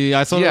whimsy.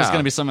 I thought it was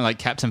going to be something like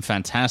Captain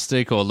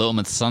Fantastic or Little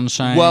Miss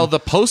Sunshine. Well, the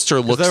poster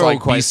looks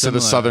like Beasts of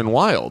the Southern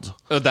Wild.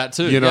 That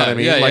too. You know what I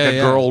mean? Like a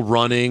girl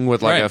running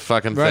with like a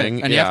fucking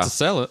thing. And you have to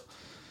sell it.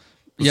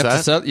 You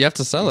have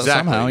to sell it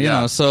somehow, you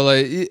know. So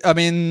like, I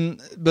mean,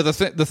 but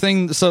the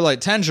thing. So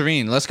like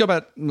Tangerine. Let's go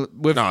back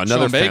with another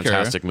Sean Baker.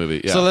 Fantastic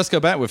movie. Yeah. So let's go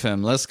back with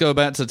him. Let's go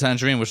back to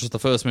Tangerine, which was the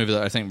first movie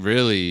that I think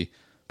really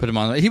put him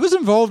on. He was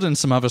involved in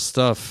some other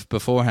stuff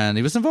beforehand.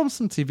 He was involved in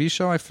some TV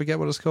show. I forget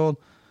what it's called.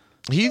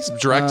 He's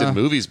directed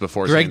movies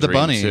before. Greg the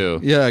Bunny, too.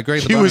 Yeah,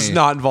 Greg the Bunny. He was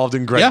not involved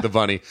in Greg the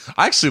Bunny.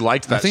 I actually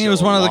liked that. I think he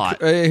was one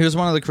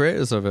of the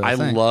creators of it. I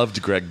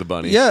loved Greg the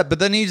Bunny. Yeah, but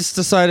then he just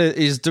decided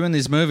he's doing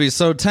these movies.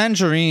 So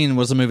Tangerine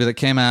was a movie that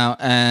came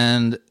out,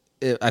 and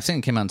I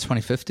think it came out in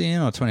 2015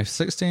 or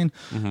 2016,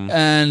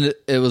 and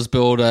it was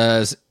billed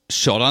as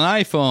shot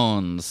on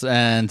iPhones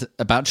and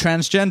about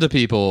transgender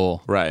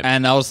people. Right.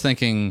 And I was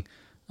thinking,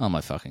 oh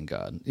my fucking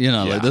God. You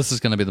know, like this is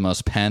going to be the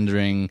most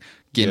pandering,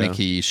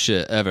 gimmicky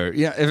shit ever.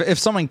 Yeah, if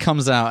someone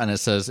comes out and it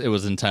says it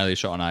was entirely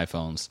shot on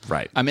iPhones,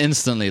 right, I'm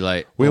instantly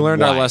like, we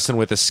learned our lesson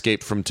with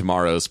Escape from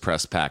Tomorrow's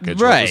press package.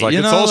 Right, it was like,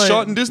 it's all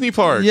shot in Disney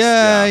parks.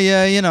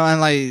 Yeah, you know,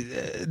 and like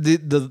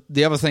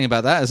the other thing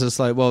about that is it's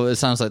like, well, it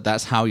sounds like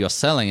that's how you're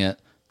selling it.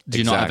 Do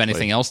you not have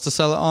anything else to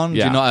sell it on?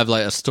 Yeah. Do you not have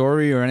like a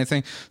story or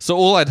anything? So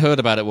all I'd heard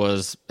about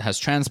it has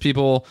trans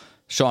people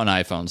shot on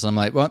iPhones. And I'm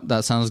like, what?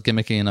 That sounds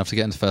gimmicky enough to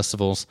get into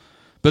festivals.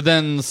 But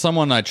then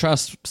someone I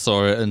trust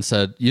saw it and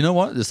said, you know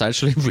what? It's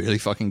actually really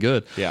fucking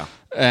good. Yeah.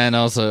 And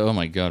I was like, oh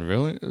my God,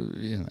 really?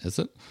 Is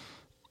it?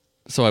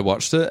 So I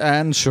watched it,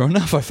 and sure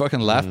enough, I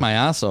fucking laughed my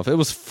ass off. It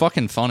was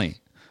fucking funny.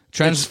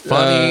 It's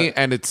funny,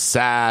 and it's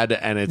sad,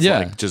 and it's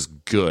like just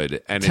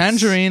good. And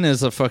Tangerine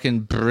is a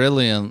fucking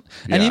brilliant.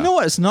 And you know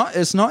what? It's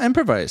not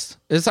improvised.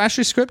 It's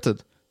actually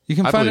scripted. You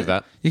can find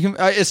that. You can.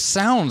 It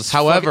sounds.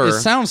 However, it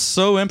sounds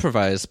so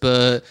improvised,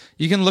 but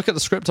you can look at the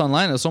script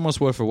online. It's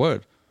almost word for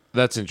word.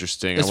 That's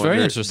interesting. It's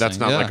very interesting. That's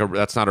not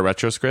that's not a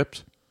retro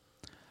script.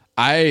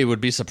 I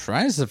would be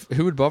surprised if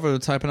who would bother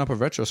typing up a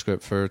retro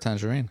script for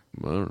Tangerine.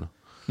 I don't know.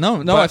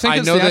 No, I think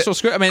it's the actual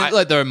script. I mean,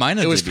 like there are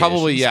minor. It was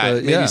probably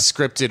maybe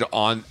scripted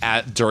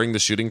during the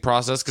shooting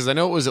process, because I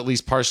know it was at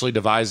least partially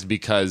devised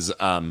because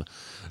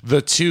the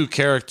two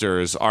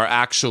characters are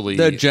actually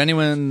they're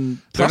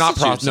genuine. They're not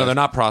prostitutes. No, they're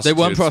not prostitutes.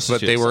 They weren't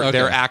prostitutes, but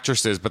they're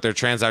actresses. But they're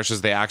trans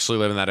actresses. They actually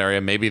live in that area.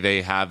 Maybe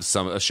they have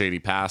a shady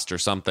past or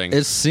something.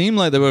 It seemed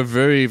like they were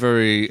very,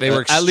 very. They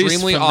were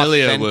extremely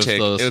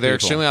authentic. They're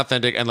extremely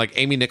authentic, and like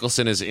Amy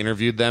Nicholson has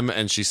interviewed them,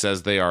 and she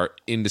says they are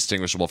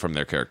indistinguishable from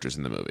their characters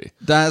in the movie.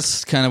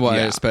 That's kind of what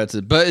I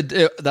expected, but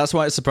that's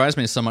why it surprised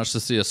me so much to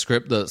see a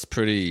script that's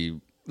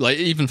pretty. Like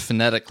even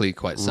phonetically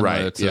quite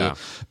similar to,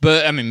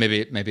 but I mean maybe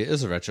it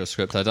is a retro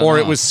script. I don't know. Or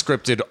it was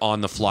scripted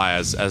on the fly,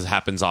 as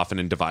happens often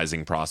in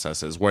devising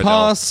processes, where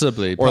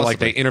possibly, like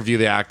they interview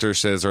the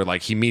actresses, or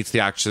like he meets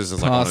the actresses and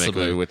is like, I want to make a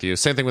movie with you.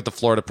 Same thing with the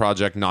Florida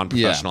Project,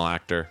 non-professional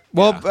actor.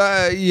 Well,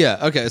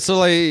 okay. So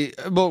like,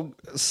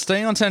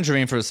 staying on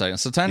Tangerine for a second.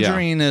 So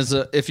Tangerine is,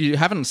 if you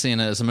haven't seen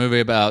it, it's a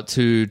movie about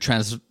two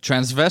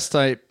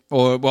transvestite,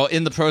 or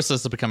in the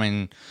process of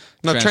becoming.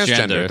 No,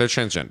 transgender. They're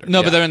transgender.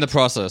 No, but they're in the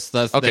process.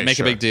 They make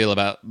a big deal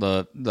about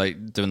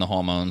doing the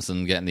hormones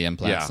and getting the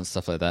implants and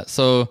stuff like that.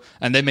 So,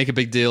 and they make a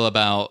big deal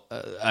about.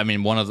 I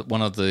mean, one of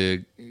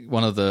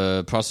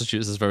the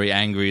prostitutes is very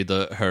angry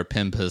that her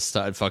pimp has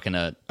started fucking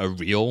a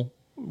real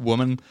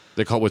woman.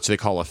 Which they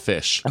call a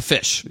fish. A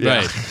fish,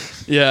 right?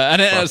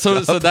 Yeah, and so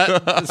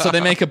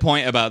they make a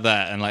point about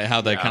that, and like how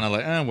they're kind of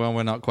like, well,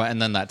 we're not quite.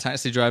 And then that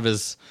taxi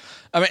driver's.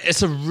 I mean,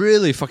 it's a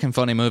really fucking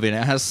funny movie, and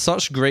it has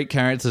such great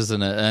characters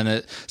in it.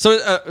 And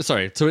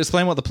to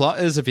explain what the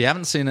plot is, if you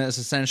haven't seen it, it's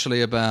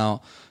essentially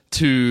about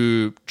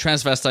two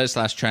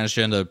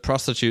transvestite/transgender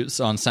prostitutes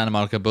on Santa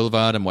Monica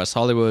Boulevard in West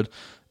Hollywood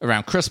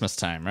around Christmas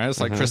time, right? It's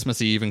like Christmas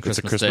Eve and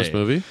Christmas Day. It's a Christmas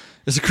movie?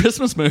 It's a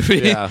Christmas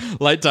movie,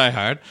 like Die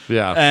Hard.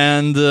 Yeah.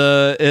 And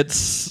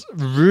it's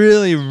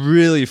really,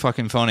 really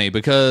fucking funny,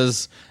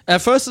 because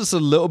at first it's a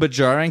little bit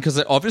jarring, because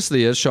it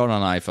obviously is shot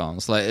on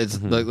iPhones. Like, it's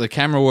the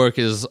camera work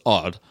is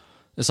odd.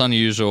 It's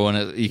unusual,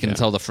 and you can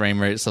tell the frame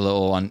rate's a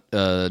little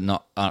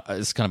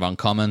it's kind of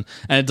uncommon,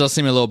 and it does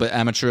seem a little bit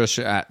amateurish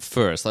at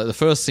first. Like the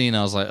first scene,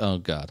 I was like, "Oh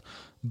God!"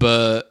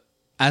 But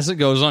as it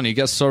goes on, you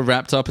get so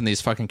wrapped up in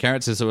these fucking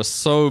characters who are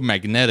so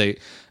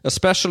magnetic.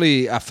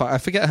 Especially, I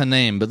forget her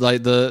name, but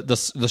like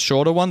the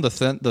shorter one, the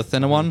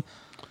thinner one.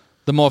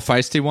 The more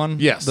feisty one?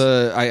 Yes.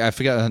 I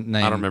forget her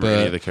name. I don't remember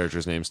any of the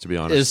characters' names, to be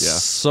honest.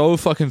 It's so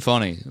fucking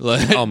funny.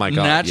 Like, oh my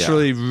God.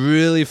 Naturally,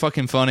 really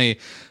fucking funny.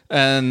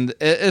 And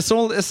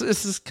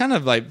it's kind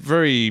of like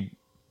very...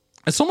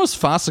 It's almost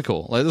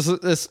farcical. Like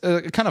there's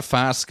kind of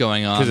fast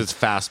going on. Because it's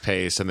fast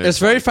paced, and it's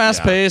very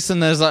fast paced,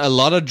 and there's like a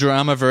lot of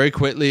drama very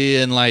quickly,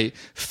 and like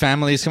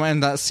families come in.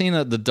 And that scene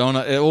at the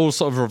donut, it all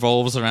sort of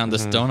revolves around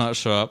this donut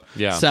shop.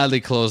 Yeah, sadly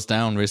closed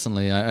down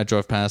recently. I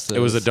drove past it.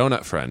 It was a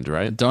Donut Friend,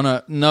 right?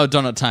 Donut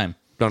Time.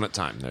 Donut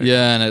Time.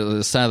 Yeah,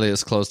 and sadly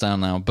it's closed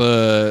down now.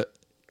 But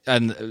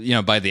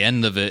and by the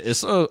end of it,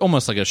 it's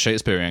almost like a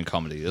Shakespearean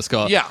comedy. It's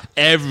got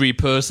every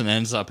person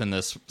ends up in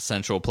this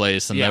central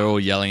place, and they're all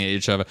yelling at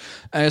each other.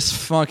 And it's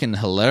fucking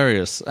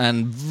hilarious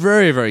and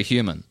very, very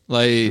human.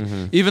 Like,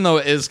 even though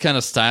it is kind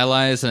of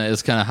stylized and it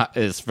is kind of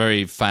it's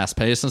very fast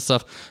paced and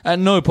stuff, at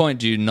no point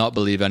do you not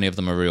believe any of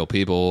them are real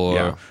people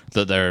or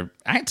that they're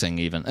acting.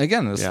 Even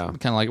again, it's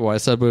kind of like what I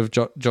said with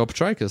Joe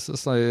Petrakis.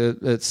 It's like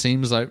it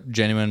seems like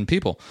genuine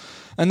people.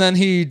 And then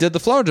he did the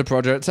Florida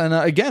project, and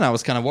again, I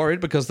was kind of worried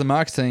because the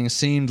marketing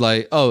seemed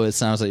like, it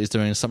sounds like he's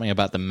doing something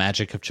about the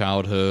magic of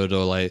childhood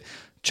or like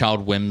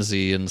child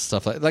whimsy and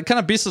stuff like that. Kind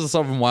of Beasts of the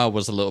Southern Wild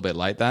was a little bit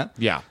like that.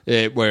 Yeah.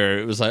 Where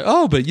it was like,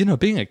 but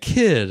being a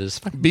kid is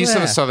fucking Beasts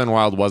of the Southern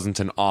Wild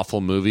wasn't an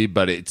awful movie,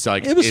 but it's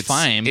like... It was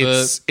fine,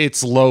 but...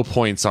 Its low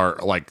points are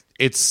like...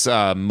 Its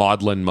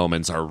maudlin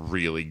moments are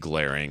really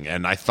glaring,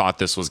 and I thought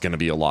this was going to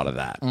be a lot of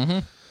that. Mm-hmm.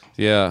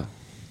 Yeah.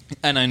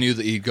 And I knew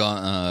that he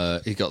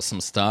got some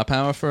star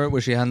power for it,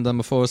 which he hadn't done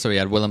before, so he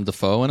had Willem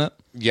Dafoe in it.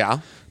 Yeah.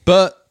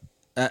 But...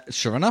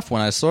 sure enough,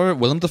 when I saw it,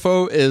 Willem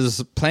Dafoe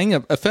is playing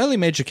a fairly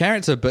major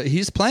character, but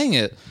he's playing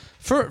it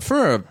for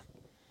a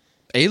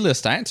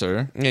A-list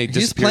actor. Yeah,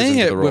 he's playing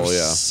it with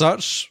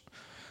such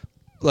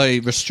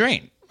like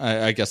restraint.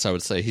 I guess I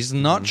would say he's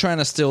not trying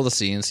to steal the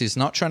scenes. He's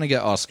not trying to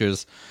get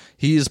Oscars.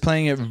 He is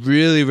playing it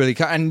really, really,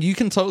 and you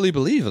can totally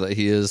believe that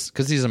he is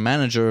because he's a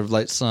manager of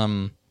like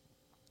some.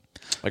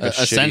 Like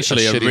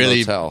essentially a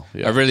really motel.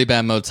 Yeah. A really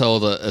bad motel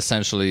that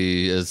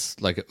essentially is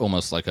like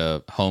almost like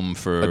a home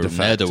for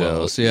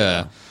ne'er-do-wells.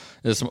 Yeah.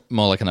 It's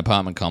more like an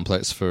apartment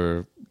complex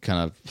for kind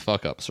of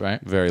fuck-ups, right?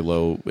 Very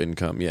low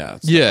income, yeah,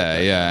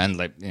 and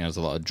like there's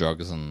a lot of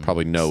drugs and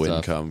probably no stuff.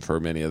 Income for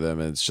many of them.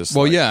 It's just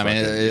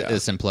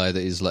it's implied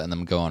that he's letting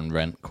them go on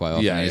rent quite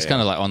often. He's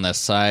kind of like on their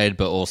side,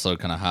 but also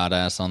kind of hard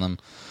ass on them.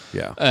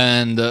 Yeah,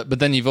 and but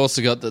then you've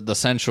also got the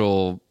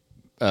central.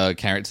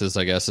 Characters,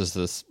 I guess, is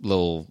this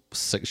little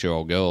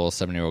 6-year-old girl,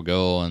 7-year-old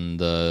girl,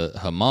 and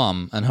her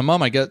mom. And her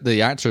mom, I get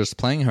the actress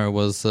playing her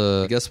was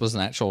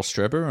an actual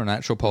stripper or an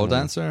actual pole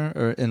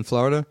dancer in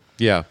Florida.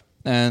 Yeah,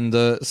 and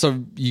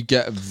so you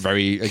get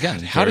very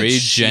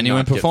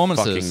genuine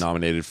performances. Get fucking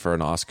nominated for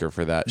an Oscar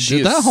for that.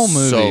 That whole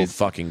movie, so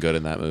fucking good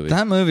in that movie.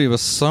 That movie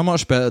was so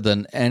much better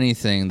than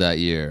anything that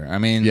year. I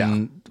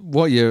mean,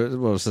 what year?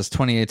 What was this?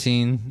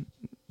 2018.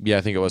 Yeah,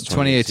 I think it was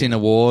 2018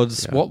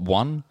 awards. Yeah. What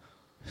won?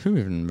 Who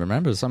even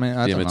remembers? I mean,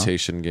 The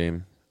Imitation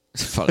Game.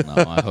 Fuck no!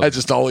 I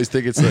just always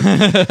think it's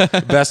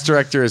the best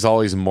director is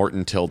always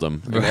Morton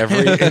Tildum in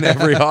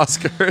every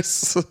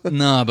Oscars.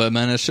 No, but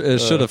man, it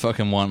should have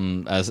fucking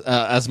won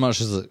as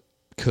much as it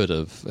could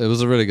have. It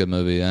was a really good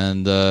movie,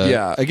 and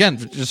again,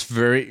 just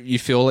you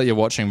feel like you're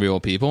watching real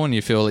people, and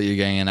you feel like you're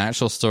getting an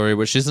actual story,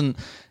 which isn't.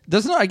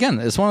 There's not. Again,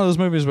 it's one of those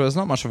movies where there's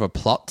not much of a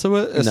plot to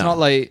it. It's not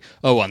like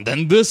and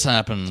then this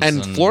happens.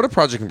 And Florida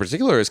Project in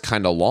particular is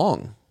kind of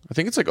long. I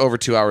think it's like over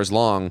 2 hours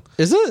long.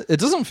 Is it? It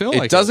doesn't feel like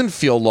it. It doesn't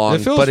feel long, it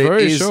feels but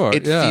very it is. Short,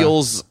 it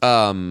feels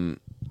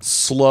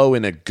slow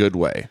in a good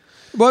way.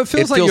 Well, it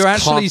feels like you're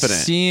actually confident.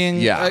 seeing.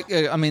 Yeah.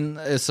 I mean,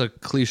 it's a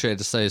cliche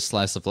to say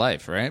slice of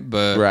life, right?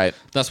 But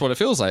that's what it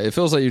feels like. It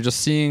feels like you're just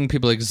seeing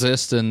people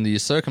exist in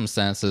these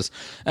circumstances,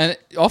 and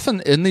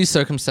often in these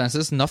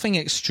circumstances, nothing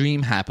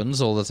extreme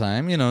happens all the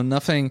time.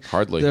 Nothing.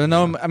 Hardly. There are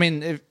no. I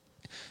mean,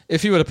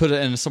 if you were to put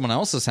it in someone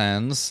else's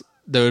hands.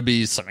 There would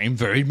be something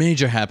very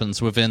major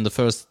happens within the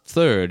first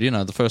third,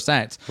 the first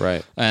act.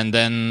 Right. And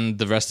then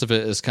the rest of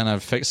it is kind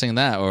of fixing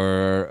that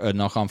or a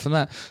knock on from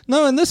that.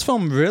 No, in this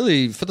film,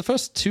 really, for the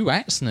first 2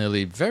 acts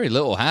nearly, very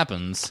little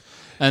happens.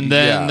 And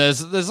then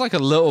there's like a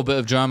little bit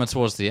of drama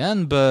towards the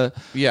end, but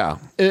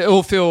it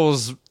all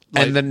feels...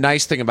 And the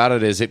nice thing about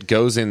it is it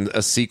goes in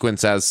a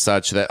sequence as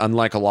such that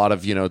unlike a lot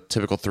of,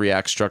 typical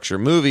 3-act structure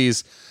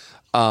movies...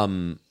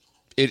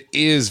 it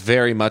is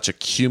very much a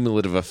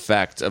cumulative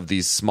effect of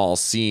these small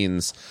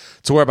scenes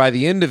to where by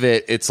the end of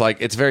it, it's like,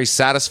 it's very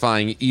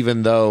satisfying,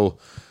 even though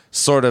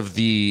sort of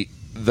the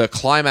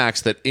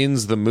climax that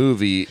ends the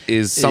movie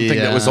is something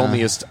that was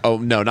only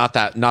not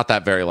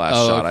that very last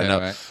shot. Okay, I know,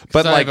 right.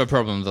 but I have a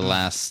problem with the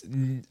last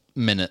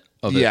minute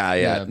of it.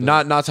 Yeah.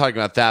 Not talking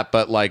about that,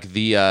 but like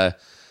the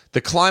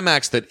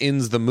climax that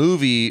ends the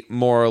movie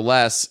more or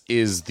less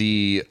is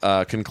the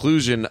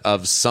conclusion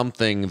of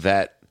something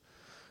that,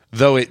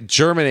 though it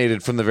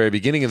germinated from the very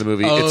beginning of the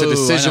movie, it's a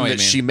decision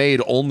that she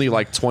made only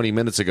like 20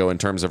 minutes ago in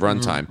terms of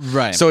runtime.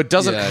 Right. So it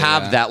doesn't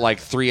have that like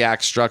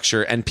 3-act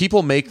structure, and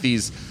people make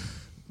these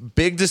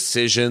big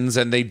decisions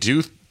and they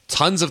do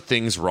tons of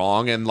things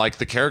wrong, and like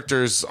the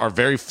characters are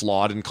very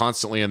flawed and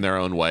constantly in their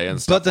own way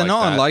and stuff. But they're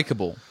not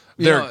unlikable.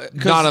 They're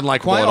not unlikable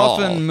quite at all.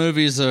 Quite often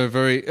movies are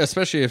very,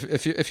 especially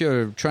if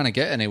you're trying to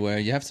get anywhere,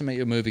 you have to make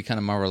your movie kind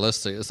of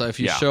moralistic. It's like if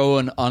you show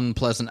an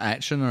unpleasant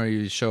action or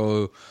you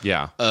show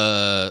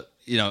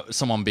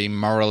someone being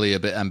morally a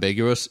bit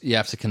ambiguous, you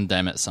have to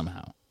condemn it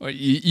somehow.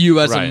 You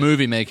as a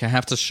movie maker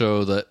have to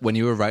show that when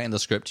you were writing the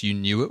script, you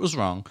knew it was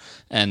wrong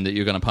and that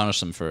you're going to punish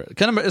them for it.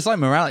 It's like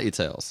morality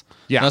tales.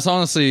 Yeah, that's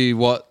honestly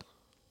what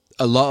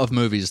a lot of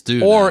movies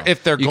do. Or now.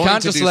 if they're going you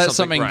can't to just do let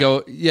something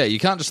go. Yeah, you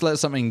can't just let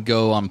something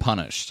go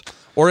unpunished.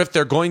 Or if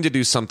they're going to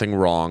do something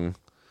wrong,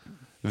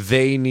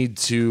 there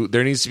needs to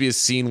be a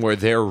scene where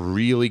they're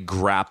really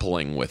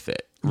grappling with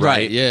it.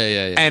 Right?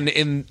 Yeah.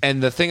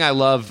 And the thing I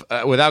love,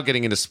 without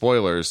getting into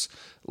spoilers,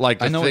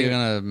 like I know what you're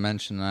gonna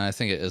mention. And I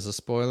think it is a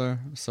spoiler,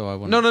 so I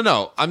wouldn't.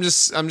 No. I'm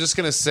just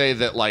gonna say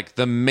that like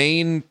the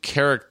main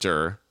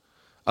character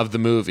of the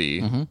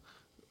movie,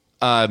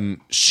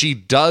 she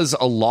does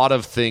a lot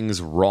of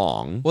things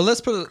wrong. Well,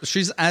 let's put it.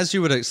 She's as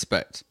you would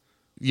expect.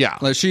 Yeah,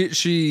 like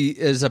she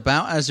is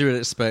about as you would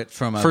expect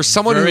from a for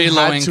someone very who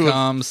low had to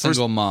income have,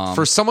 single mom.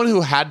 For someone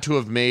who had to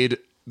have made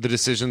the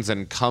decisions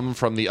and come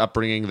from the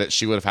upbringing that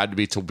she would have had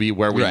to be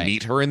where we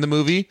meet her in the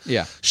movie.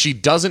 Yeah, she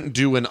doesn't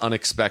do an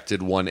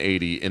unexpected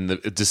 180 in the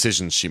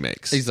decisions she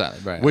makes.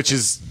 Exactly right, which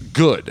is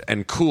good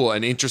and cool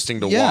and interesting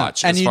to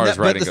watch. And as far as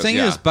writing but the goes. thing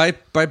is,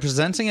 by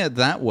presenting it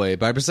that way,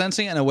 by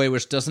presenting it in a way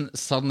which doesn't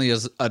suddenly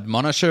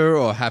admonish her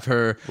or have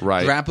her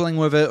grappling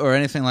with it or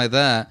anything like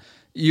that,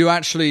 you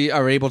actually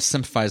are able to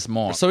sympathize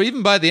more. So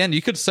even by the end,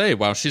 you could say,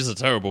 "Well, she's a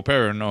terrible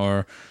parent,"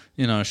 or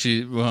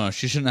she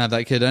shouldn't have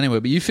that kid anyway.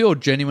 But you feel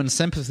genuine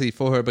sympathy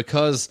for her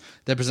because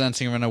they're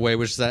presenting her in a way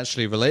which is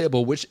actually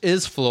relatable, which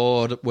is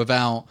flawed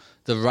without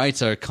the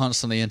writer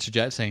constantly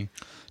interjecting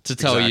to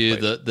tell you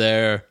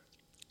that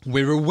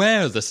we're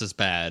aware this is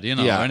bad, or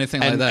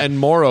anything like that. And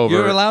moreover,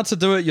 you're allowed to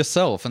do it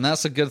yourself, and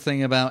that's a good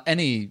thing about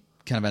any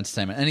kind of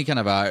entertainment, any kind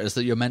of art, is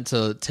that you're meant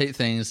to take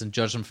things and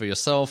judge them for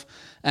yourself,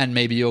 and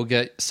maybe you'll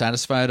get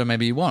satisfied or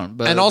maybe you won't.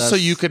 But also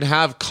you can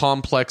have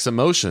complex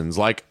emotions.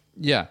 Like,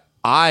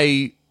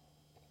 I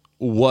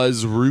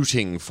was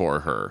rooting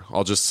for her.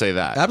 I'll just say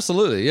that.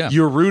 Absolutely, yeah.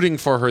 You're rooting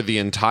for her the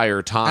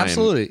entire time.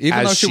 Absolutely.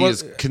 Even though she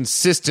is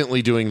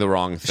consistently doing the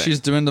wrong thing. She's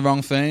doing the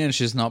wrong thing, and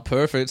she's not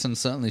perfect, and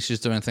certainly she's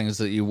doing things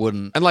that you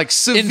wouldn't. And like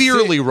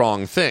severely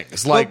wrong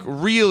things. Like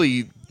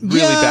really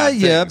bad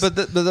things. Yeah, but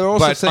there are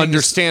also things,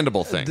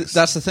 understandable things.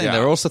 That's the thing.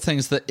 There are also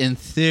things that in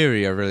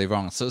theory are really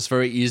wrong. So it's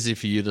very easy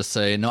for you to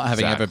say, not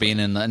having ever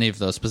been in any of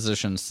those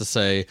positions, to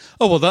say,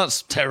 oh, well,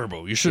 that's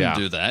terrible. You shouldn't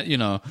do that,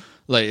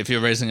 Like, if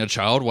you're raising a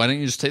child, why don't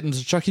you just take them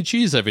to Chuck E.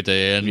 Cheese every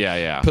day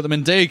and put them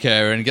in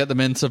daycare and get them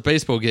into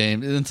baseball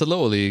games, into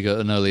Little League at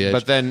an early age?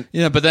 But then,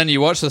 but then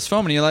you watch this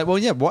film and you're like, well,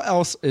 yeah, what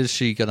else is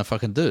she gonna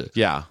fucking do?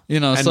 Yeah,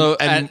 so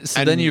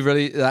then you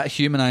really, that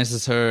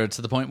humanizes her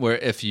to the point where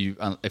if you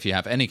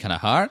have any kind of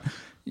heart,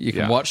 you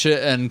can watch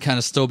it and kind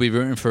of still be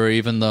rooting for her,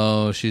 even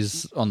though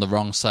she's on the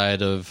wrong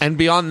side of. And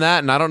beyond that,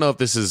 and I don't know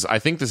if I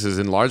think this is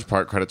in large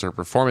part credit to her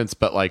performance,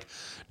 but like,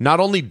 not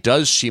only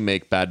does she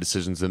make bad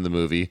decisions in the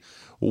movie,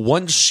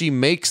 once she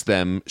makes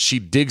them, she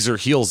digs her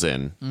heels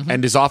in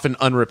and is often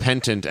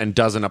unrepentant and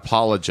doesn't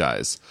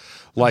apologize.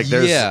 Like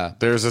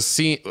there's a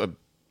scene.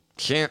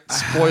 Can't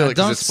spoil it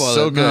because it's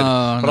so good.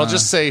 But I'll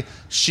just say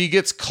she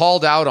gets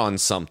called out on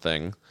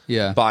something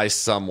by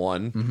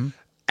someone,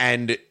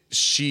 and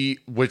she's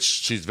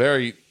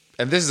very.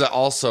 And this is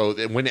also,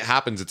 when it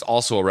happens, it's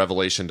also a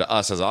revelation to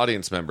us as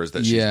audience members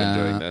that she's been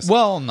doing this.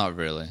 Well, not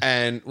really.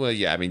 And,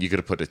 you could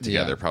have put it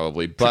together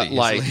probably. But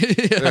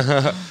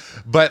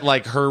but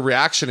like her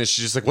reaction is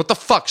she's just like, what the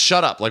fuck?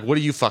 Shut up. Like, what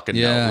do you fucking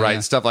know? Right? Yeah.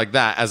 Stuff like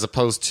that, as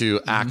opposed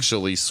to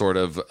actually sort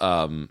of,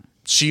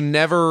 she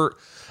never,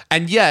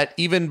 and yet,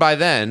 even by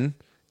then,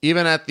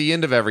 even at the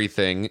end of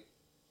everything,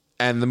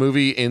 and the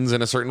movie ends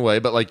in a certain way,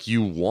 but like,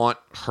 you want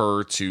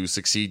her to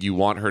succeed. You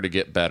want her to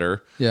get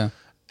better. Yeah.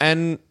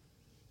 And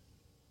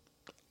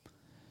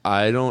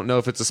I don't know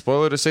if it's a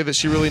spoiler to say that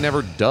she really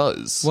never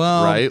does.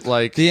 Well, right?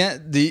 Like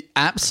the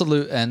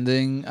absolute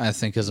ending, I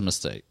think, is a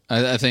mistake.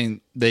 I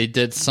think they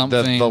did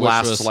something. The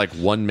last was like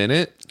 1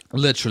 minute,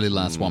 literally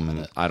last 1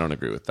 minute. I don't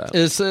agree with that.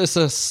 It's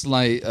a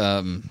slight,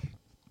 a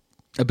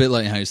bit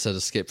like how you said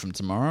 "Escape from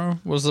Tomorrow"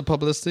 was a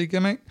publicity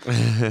gimmick.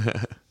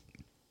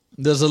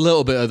 There's a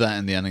little bit of that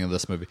in the ending of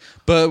this movie.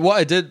 But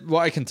what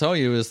I can tell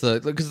you is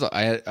that, because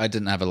I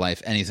didn't have a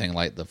life anything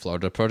like the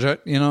Florida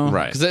Project,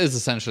 Right. Because it is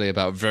essentially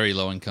about very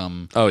low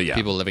income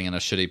people living in a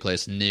shitty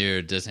place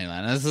near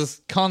Disneyland. And it's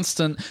this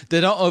constant,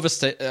 they don't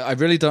overstate,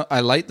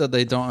 I like that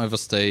they don't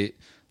overstate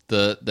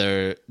that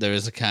there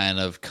is a kind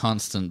of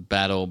constant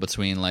battle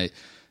between like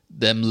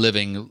them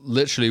living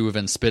literally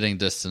within spitting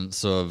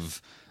distance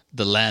of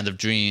the land of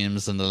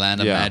dreams and the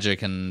land of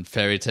magic and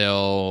fairy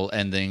tale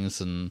endings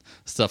and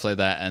stuff like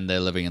that, and they're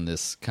living in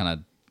this kind of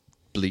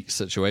bleak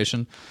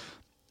situation.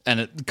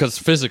 And because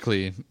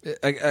physically,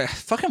 I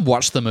fucking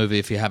watch the movie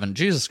if you haven't,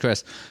 Jesus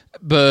Christ.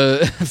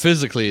 But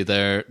physically,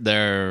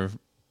 their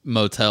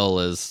motel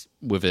is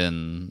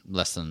within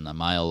less than a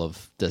mile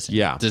of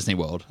Disney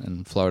World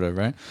in Florida,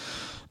 right?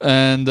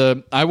 And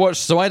I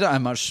don't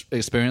have much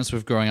experience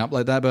with growing up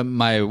like that, but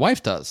my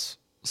wife does.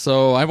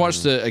 So I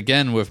watched it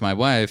again with my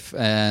wife,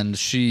 and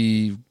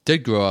she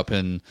did grow up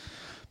in,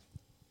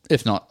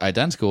 if not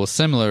identical,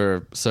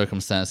 similar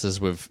circumstances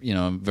with,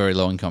 very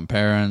low-income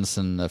parents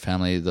and a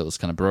family that was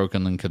kind of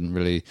broken and couldn't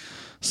really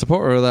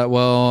support her that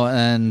well.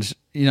 And,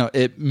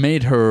 it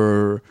made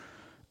her,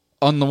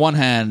 on the one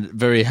hand,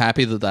 very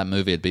happy that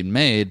movie had been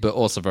made, but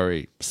also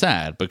very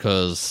sad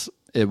because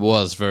it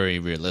was very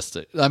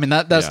realistic. I mean,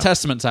 that's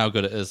testament to how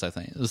good it is, I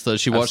think. Is that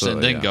she watched it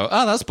and didn't go,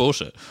 oh, that's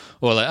bullshit.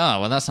 Or like,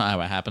 oh, well, that's not how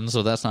it happens,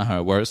 or that's not how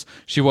it works.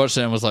 She watched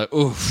it and was like,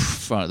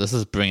 oof, this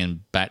is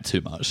bringing back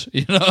too much.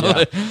 You know?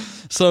 Yeah.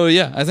 So,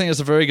 yeah, I think it's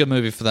a very good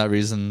movie for that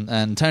reason.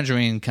 And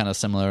Tangerine, kind of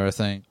similar, I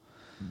think.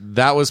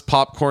 That was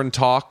Popcorn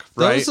Talk,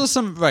 right? Those are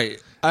some,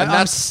 right. And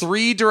that's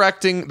three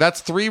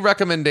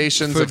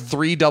recommendations of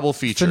 3 double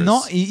features.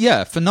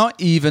 It's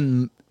not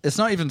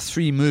even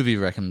 3 movie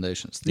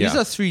recommendations. These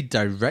are 3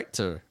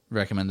 director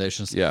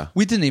recommendations. Yeah.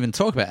 We didn't even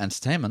talk about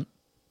Entertainment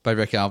by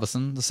Rick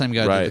Alverson, the same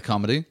guy who did the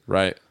comedy.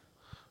 Right.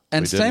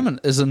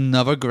 Entertainment is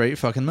another great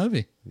fucking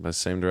movie. The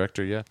same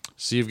director, yeah.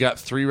 So you've got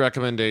 3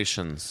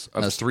 recommendations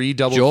of 3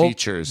 double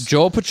features.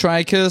 Joel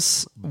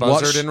Petrakis.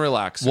 Buzzard and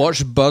Relaxer.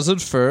 Watch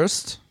Buzzard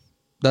first.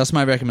 That's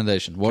my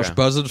recommendation. Watch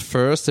Buzzard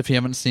first if you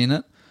haven't seen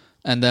it,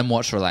 and then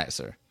watch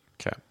Relaxer.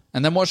 Okay.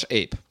 And then watch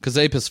Ape, because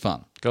Ape is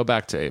fun. Go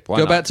back to Ape.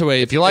 Go back to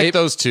Ape. If you like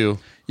those 2.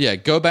 Yeah,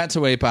 go back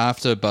to Ape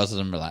after Buzzard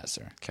and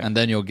Relaxer. Okay. And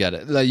then you'll get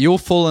it. Like, you'll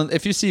fall in,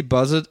 if you see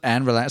Buzzard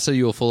and Relaxer,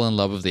 you'll fall in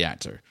love with the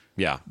actor.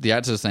 Yeah. The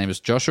actor's name is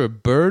Joshua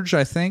Burge,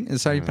 I think,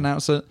 is how you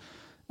pronounce it.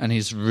 And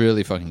he's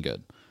really fucking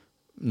good.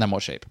 And then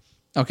watch Ape.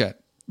 Okay.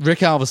 Rick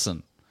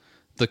Alverson.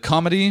 The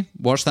comedy,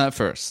 watch that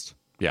first.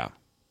 Yeah.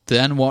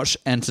 Then watch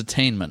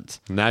Entertainment.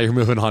 Now you're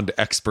moving on to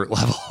expert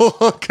level,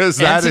 because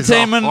that is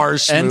a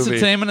harsh movie.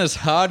 Entertainment is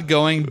hard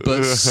going,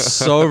 but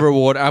so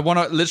rewarding. I want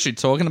to, literally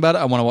talking about it,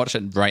 I want to watch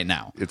it right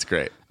now. It's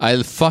great.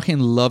 I fucking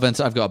love it.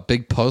 I've got a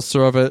big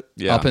poster of it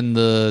up in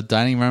the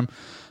dining room.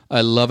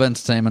 I love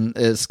Entertainment.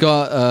 It's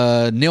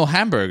got Neil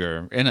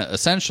Hamburger in it,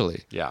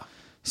 essentially. Yeah.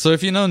 So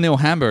if you know Neil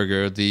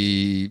Hamburger,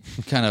 the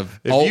kind of...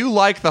 If you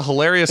like the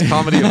hilarious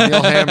comedy of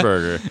Neil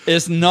Hamburger...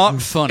 It's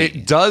not funny.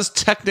 It does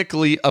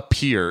technically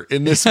appear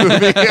in this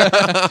movie.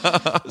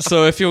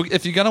 So if you're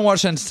going to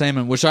watch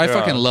Entertainment, which I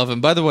fucking love,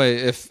 and by the way,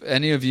 if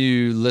any of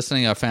you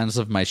listening are fans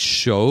of my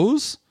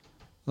shows,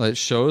 like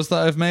shows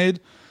that I've made,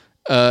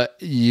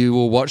 you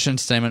will watch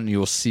Entertainment and you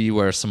will see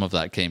where some of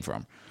that came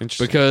from.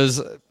 Interesting. Because,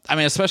 I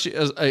mean, especially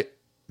as I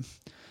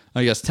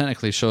guess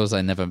technically shows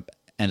I never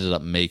ended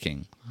up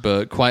making,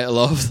 but quite a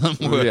lot of them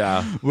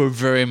were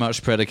very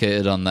much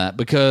predicated on that.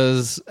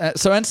 Because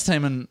so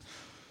Entertainment,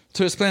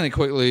 to explain it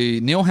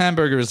quickly, Neil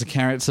Hamburger is a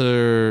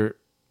character,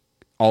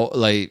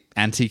 like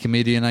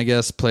anti-comedian, I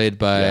guess, played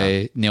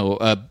by Greg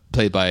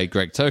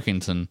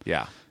Turkington.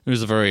 Yeah,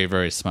 who's a very,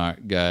 very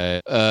smart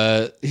guy.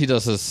 He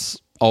does this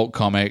alt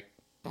comic.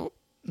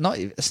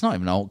 It's not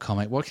even an alt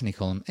comic. What can you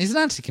call him? He's an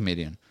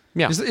anti-comedian.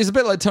 Yeah, he's a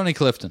bit like Tony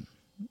Clifton.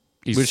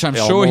 Which I'm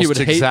sure he would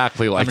hate.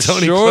 Exactly like I'm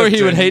Tony sure Clifton.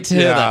 He would hate to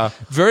hear that.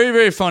 Very,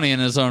 very funny in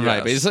his own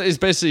right. But he's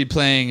basically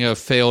playing a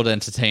failed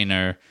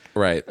entertainer,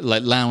 right?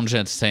 Like lounge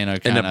entertainer,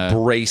 an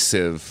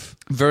abrasive,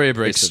 very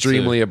abrasive,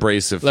 extremely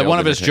abrasive. Like one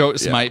of his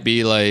jokes might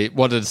be like,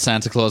 "What did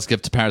Santa Claus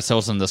give to Paris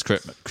Hilton this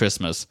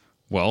Christmas?"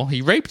 Well,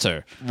 he raped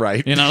her.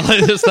 Right. You know,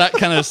 like it's that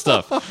kind of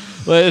stuff.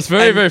 Like, it's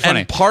very, very funny.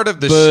 And part of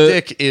the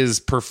shtick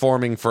is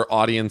performing for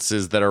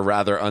audiences that are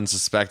rather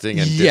unsuspecting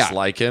and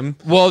dislike him.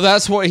 Well,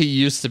 that's what he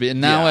used to be. And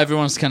now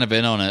everyone's kind of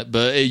in on it.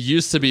 But it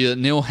used to be that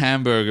Neil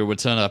Hamburger would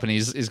turn up and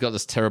he's got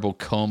this terrible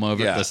comb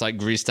over it, this like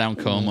greased down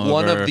comb over.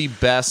 One of the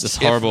best, this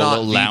horrible if not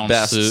little lounge the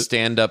best suit.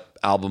 Stand-up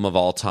album of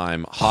all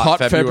time, Hot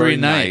February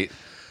Night.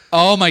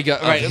 Oh my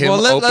god! Right, him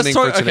let's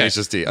talk.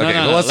 Tenacious D. Okay,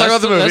 well, let's talk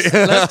about the movie.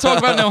 Let's talk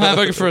about Neil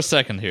Hamburger for a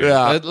second here.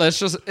 Yeah. Let's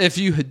just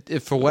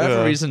if for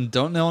whatever reason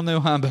don't know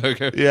Neil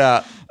Hamburger.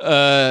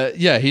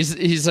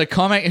 He's a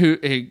comic who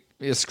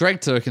it's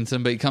Greg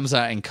Turkington, but he comes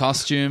out in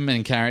costume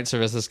and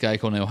character as this guy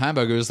called Neil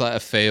Hamburger, who's like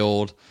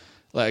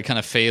a kind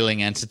of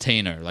failing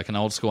entertainer, like an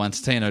old school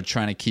entertainer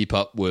trying to keep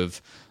up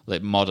with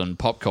like modern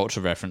pop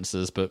culture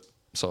references, but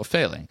sort of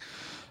failing.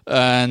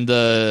 And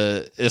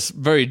it's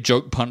very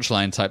joke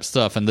punchline type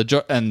stuff,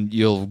 and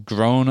you'll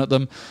groan at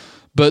them.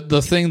 But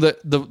the thing that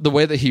the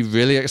way that he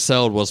really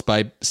excelled was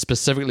by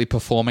specifically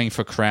performing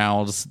for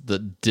crowds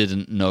that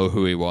didn't know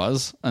who he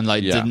was and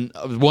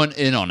weren't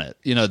in on it.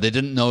 You know, they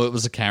didn't know it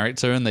was a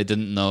character and they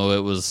didn't know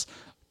it was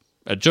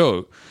a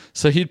joke.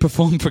 So he'd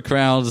perform for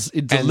crowds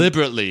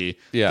deliberately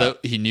that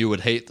he knew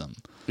would hate them.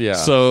 Yeah.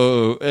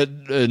 So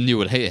knew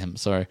would hate him.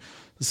 Sorry.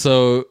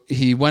 So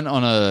he went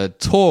on a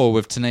tour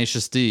with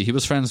Tenacious D. He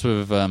was friends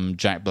with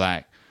Jack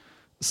Black.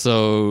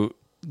 So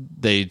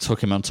they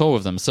took him on tour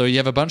with them. So you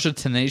have a bunch of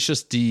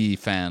Tenacious D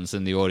fans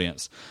in the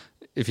audience.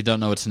 If you don't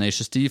know a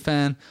Tenacious D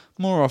fan,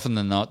 more often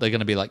than not, they're going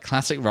to be like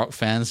classic rock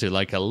fans who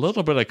like a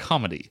little bit of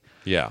comedy.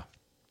 Yeah.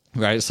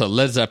 Right? So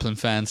Led Zeppelin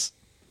fans.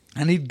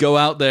 And he'd go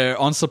out there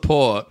on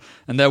support,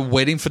 and they're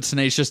waiting for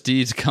Tenacious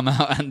D to come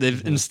out, and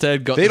they've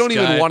instead got They this don't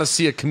guy. even want to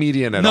see a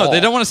comedian at all. No,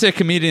 they don't want to see a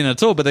comedian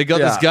at all, but they got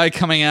this guy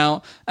coming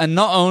out, and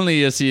not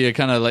only is he a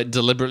kind of like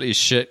deliberately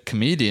shit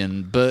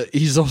comedian, but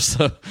he's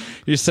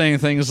saying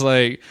things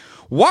like,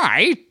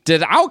 why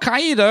did Al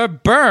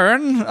Qaeda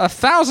burn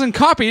 1,000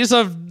 copies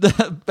of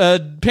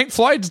Pink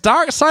Floyd's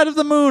Dark Side of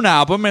the Moon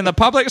album in the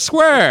public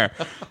square?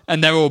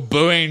 And they're all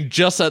booing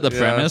just at the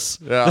premise.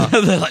 Yeah.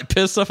 They're like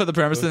pissed off at the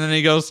premise, and then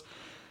he goes,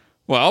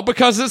 Well,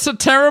 because it's a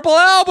terrible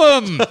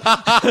album.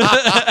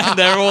 And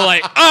they're all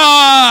like,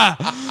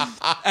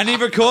 ah! And he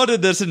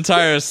recorded this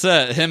entire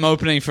set, him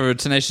opening for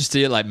Tenacious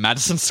D at like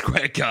Madison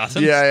Square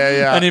Garden.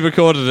 Yeah. And he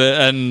recorded it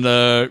and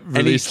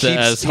released it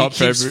as Hot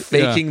He keeps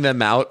faking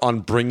them out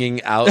on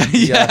bringing out.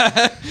 He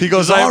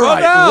goes, like, all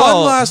right, no.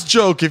 one last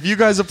joke. If you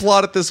guys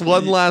applaud at this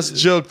one last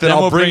joke, then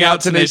I'll bring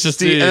out Tenacious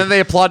D. And then they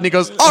applaud and he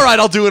goes, all right,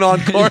 I'll do an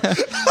encore.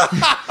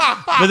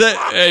 But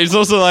then, he's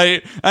also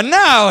like, and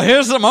now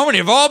here's the moment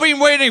you've all been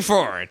waiting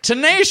for.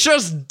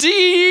 Tenacious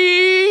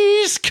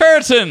D's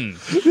curtain.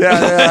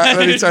 Yeah. And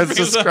then he starts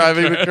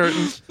describing the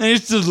curtain. And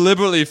he's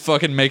deliberately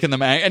fucking making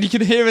them act. And you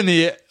can hear in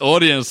the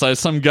audience, like,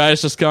 some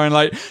guy's just going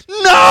like,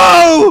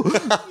 no!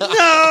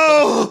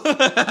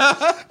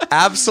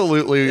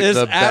 Absolutely It's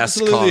the best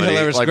absolutely comedy.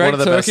 hilarious. Like Greg one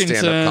of the best Turkington,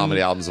 stand-up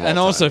comedy albums of all and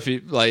time. also, if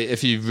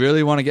you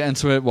really want to get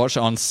into it, watch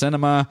it on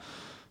cinema.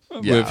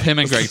 Yeah. With him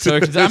and Greg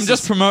Turkington. I'm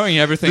just promoting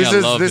everything I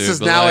love. This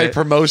is now a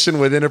promotion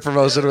within a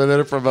promotion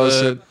within a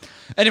promotion.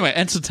 Anyway,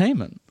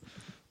 entertainment.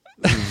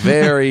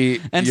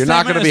 Very. You're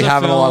not going to be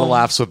having a lot of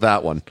laughs with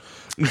that one.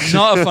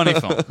 Not a funny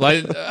film.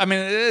 Like, I mean,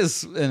 it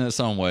is in its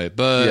own way,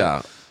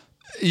 but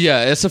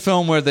yeah, it's a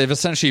film where they've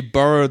essentially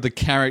borrowed the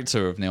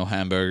character of Neil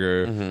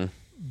Hamburger,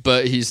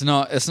 but he's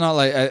not. It's not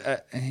like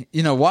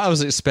what I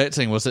was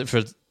expecting was it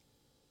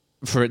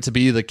for it to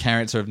be the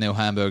character of Neil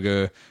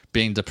Hamburger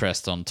being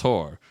depressed on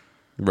tour.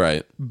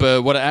 Right.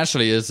 But what it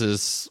actually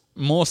is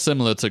more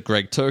similar to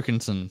Greg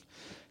Turkington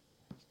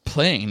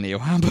playing Neil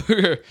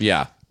Hamburger.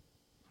 Yeah.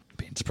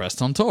 Being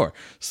depressed on tour.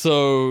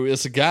 So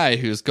it's a guy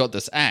who's got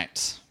this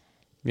act.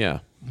 Yeah.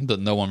 That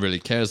no one really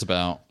cares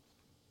about.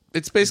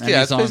 It's basically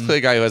a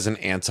guy who has an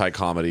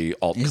anti-comedy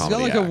alt-comedy He's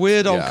got like act. a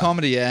weird old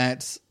comedy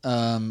act,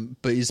 but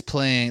he's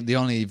playing, the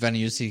only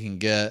venues he can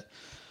get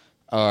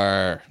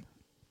are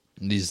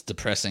these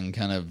depressing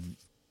kind of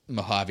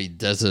Mojave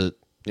Desert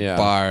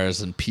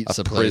bars and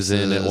pizza places. A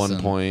prison at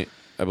one point.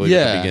 I believe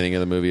at the beginning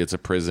of the movie it's a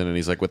prison and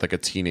he's like with like a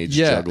teenage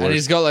juggler. And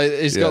he's got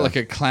like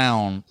a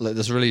clown, like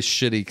this really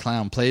shitty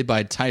clown played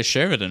by Ty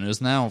Sheridan,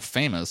 who's now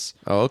famous.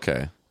 Oh,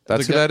 okay.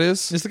 That's who that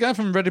is? He's the guy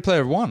from Ready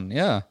Player One,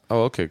 yeah.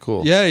 Oh, okay,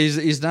 cool. Yeah,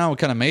 he's now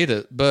kind of made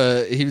it,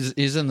 but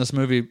he's in this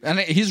movie, and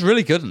he's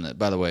really good in it,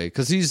 by the way,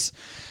 because he's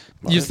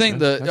he's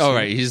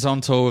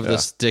on tour with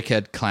this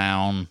dickhead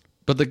clown,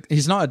 but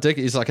he's not a dick.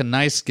 He's like a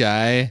nice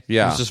guy.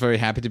 Yeah, he's just very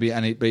happy to be,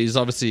 but he's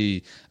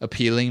obviously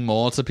appealing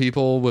more to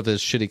people with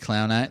his shitty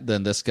clown act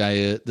than this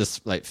guy,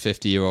 this like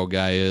 50-year-old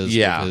guy is.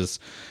 Yeah, with his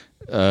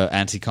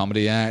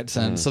anti-comedy act,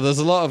 and so there's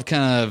a lot of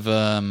kind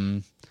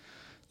of.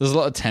 There's a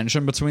lot of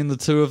tension between the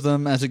two of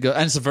them as it goes.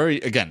 And it's a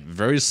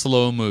very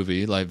slow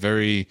movie. Like,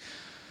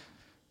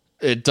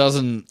 it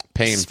doesn't...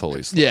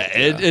 Painfully slow. Yeah,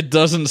 it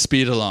doesn't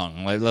speed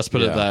along. Like, let's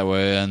put it that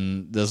way.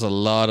 And there's a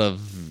lot of,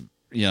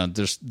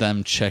 there's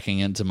them checking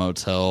into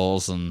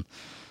motels. And,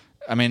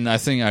 I mean, I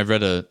think I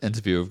read an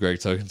interview with Greg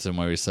Turkington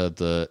where he said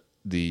that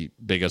the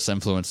biggest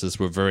influences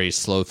were very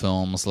slow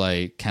films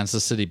like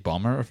Kansas City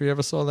Bomber, if you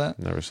ever saw that.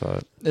 Never saw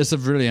it. It's a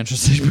really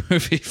interesting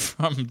movie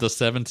from the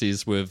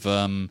 70s with...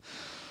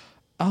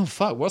 oh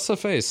fuck! What's her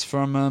face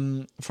from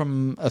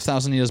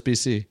 1,000 Years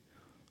BC?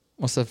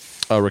 What's that?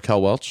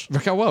 Raquel Welch.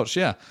 Raquel Welch,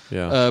 yeah.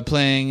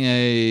 Playing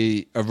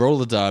a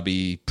roller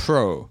derby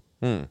pro,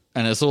 and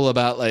it's all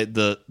about like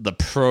the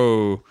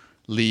pro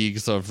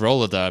leagues of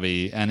roller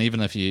derby. And even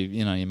if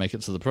you make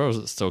it to the pros,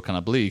 it's still kind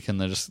of bleak, and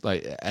they're just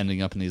like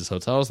ending up in these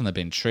hotels, and they're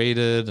being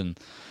traded and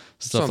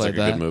stuff like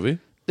that. A good movie.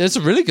 It's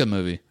a really good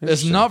movie.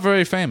 It's not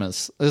very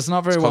famous. It's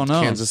not very well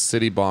known. Kansas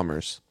City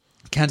Bombers.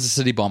 Kansas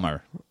City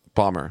Bomber.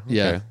 Okay.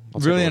 Yeah,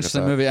 really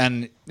interesting movie.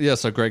 And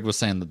so Greg was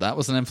saying that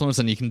was an influence,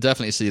 and you can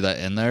definitely see that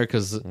in there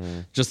because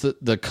just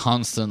the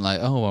constant like,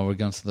 oh, well, we're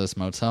going to this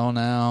motel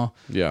now.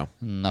 Yeah,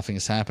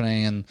 nothing's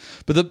happening.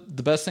 But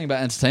the best thing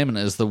about entertainment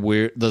is the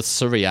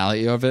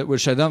surreality of it,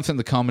 which I don't think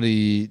the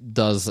comedy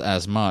does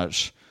as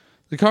much.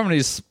 The comedy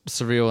is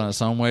surreal in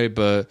its own way,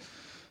 but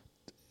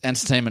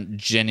entertainment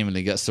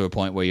genuinely gets to a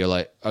point where you're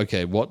like,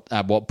 okay,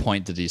 at what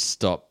point did he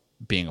stop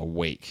being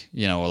awake,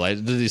 or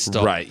like did he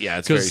stop? Right, yeah,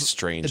 it's very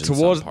strange.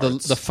 Towards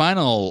the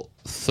final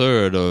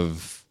third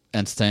of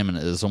entertainment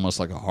is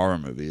almost like a horror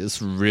movie.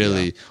 It's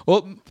really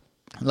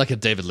like a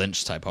David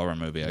Lynch type horror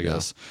movie, I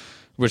guess.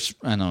 Which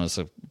I know is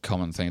a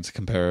common thing to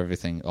compare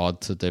everything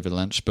odd to David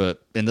Lynch,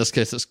 but in this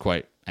case, it's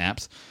quite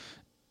apt.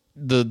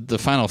 The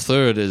final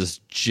third is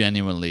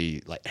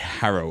genuinely like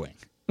harrowing.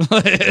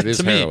 It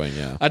is harrowing,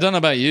 yeah. I don't know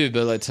about you,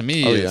 but like to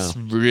me, it's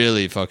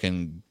really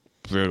fucking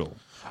brutal.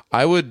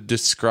 I would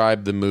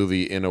describe the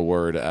movie in a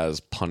word as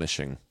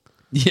punishing.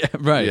 Yeah,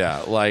 right.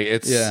 Yeah, like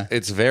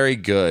it's very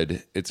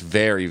good. It's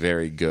very,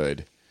 very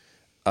good.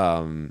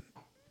 But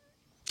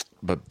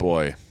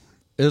boy,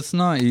 it's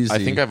not easy. I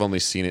think I've only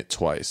seen it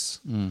twice,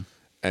 and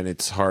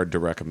it's hard to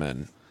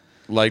recommend.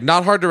 Like,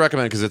 not hard to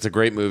recommend because it's a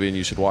great movie and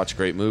you should watch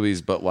great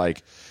movies. But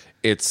like,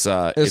 it's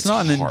not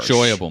an harsh.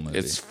 enjoyable movie.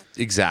 It's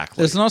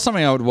exactly. It's not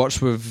something I would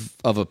watch with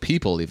other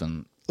people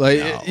even.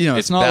 Like, no,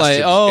 it's not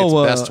like, it's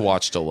best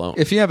watched alone.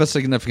 If you have a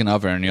significant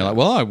other and you're like,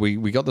 well,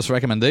 we got this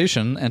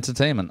recommendation,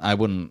 entertainment, I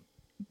wouldn't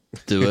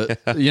do it.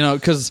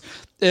 Because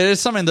it is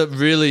something that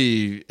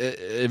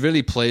it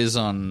really plays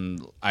on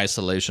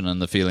isolation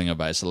and the feeling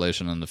of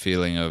isolation and the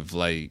feeling of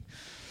like,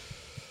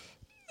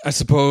 I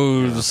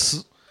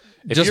suppose,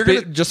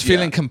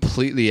 feeling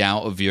completely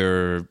out of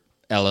your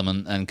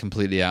element and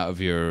completely out of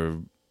your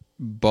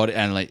body,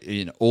 and like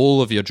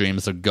all of your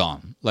dreams are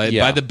gone. Like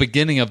by the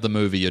beginning of the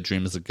movie, your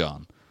dreams are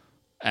gone,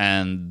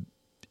 and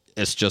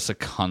it's just a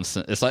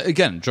constant. It's like,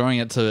 again, drawing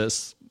it to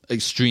its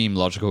extreme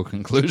logical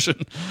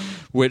conclusion,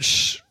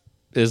 which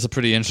is a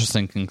pretty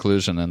interesting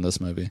conclusion in this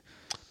movie.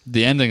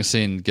 The ending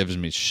scene gives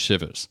me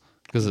shivers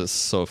because it's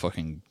so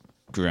fucking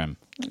grim.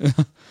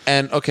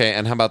 And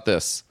how about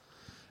this?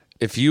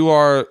 If you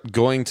are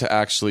going to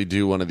actually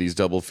do one of these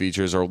double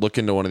features or look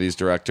into one of these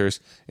directors,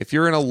 if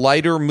you're in a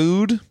lighter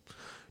mood,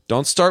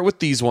 don't start with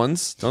these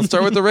ones. Don't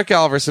start with the Rick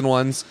Alverson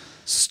ones.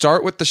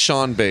 Start with the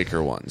Sean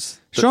Baker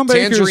ones.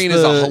 Tangerine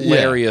is a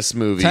hilarious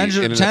movie.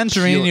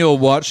 Tangerine you'll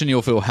watch and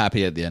you'll feel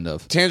happy at the end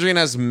of. Tangerine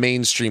has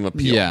mainstream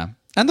appeal. Yeah.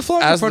 And the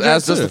Florida Project,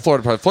 as does the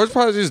Florida Project. Florida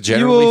Project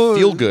generally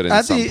feel good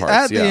in some parts.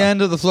 At the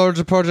end of the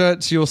Florida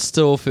Project, you'll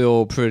still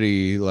feel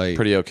pretty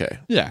okay.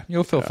 Yeah,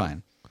 you'll feel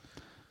fine.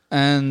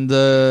 And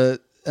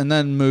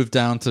then move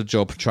down to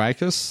Joe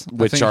Petrakis,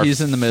 which are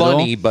he's in the middle.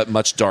 Funny but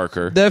much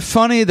darker. They're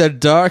funny, they're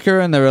darker,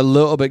 and they're a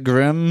little bit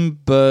grim,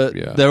 but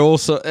they're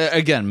also,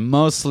 again,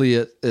 mostly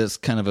it's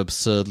kind of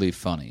absurdly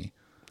funny.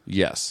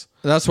 Yes,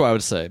 that's what I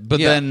would say. But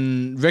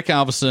then Rick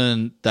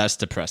Alverson, that's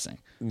depressing.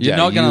 You're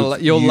not gonna.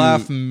 You'll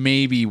laugh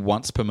maybe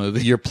once per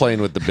movie. You're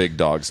playing with the big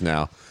dogs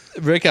now.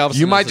 Rick Alverson.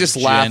 You might just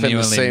laugh in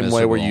the same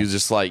way where you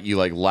just you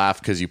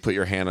laugh because you put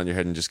your hand on your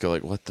head and just go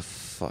like, "What the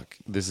fuck?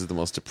 This is the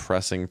most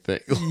depressing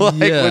thing."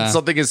 When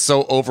something is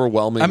so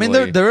overwhelming. I mean,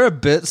 there are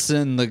bits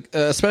in the,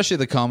 especially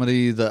the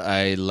comedy, that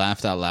I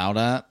laughed out loud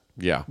at.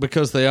 Yeah,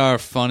 because they are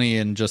funny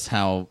in just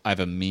how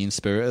either mean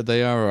spirited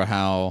they are or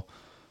how,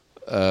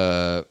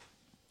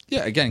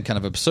 again, kind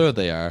of absurd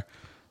they are.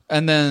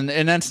 And then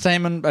in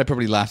entertainment, I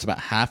probably laughed about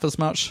half as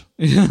much.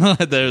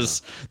 There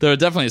are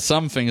definitely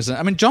some things.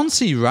 I mean, John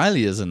C.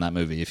 Reilly is in that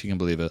movie, if you can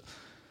believe it.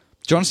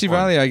 John C.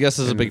 Reilly, I guess,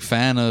 is a big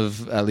fan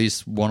of at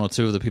least one or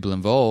two of the people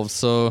involved.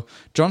 So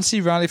John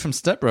C. Reilly from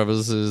Step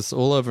Brothers is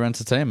all over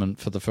entertainment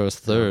for the first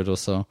third or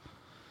so.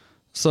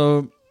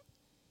 So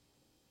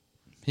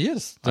he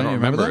is. I don't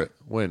remember it.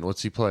 When?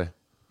 What's he play?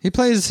 He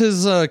plays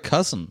his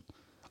cousin.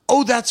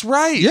 Oh, that's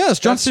right. Yes,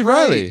 John C.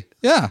 Reilly.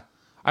 Yeah.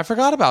 I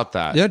forgot about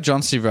that. Yeah,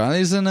 John C.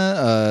 Reilly's in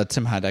it.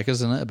 Tim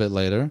Heidecker's in it a bit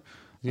later.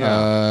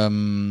 Yeah.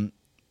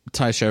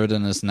 Ty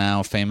Sheridan is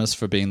now famous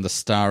for being the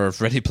star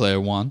of Ready Player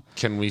One.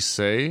 Can we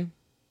say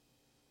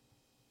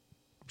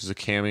there's a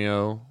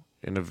cameo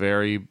in a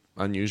very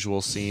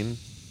unusual scene?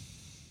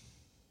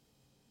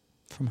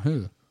 From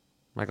who?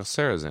 Michael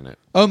Cera's in it.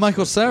 Oh,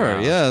 Michael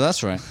Cera. Yeah,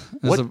 that's right.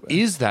 What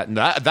is that?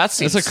 That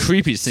scene. It's a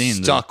creepy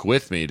scene. Stuck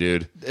with me,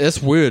 dude. It's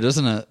weird,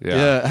 isn't it?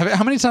 Yeah.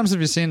 How many times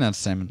have you seen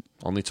Entertainment?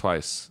 Only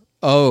twice.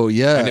 Oh,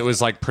 yeah. And it was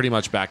like pretty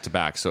much back to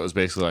back, so it was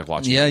basically like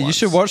watching it once. You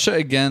should watch it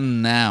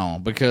again now,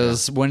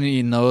 because when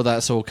you know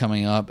that's all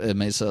coming up, it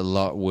makes it a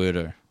lot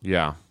weirder.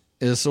 Yeah.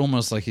 It's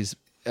almost like he's...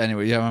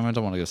 Anyway, I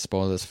don't want to go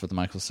spoil this for the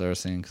Michael Cera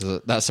scene,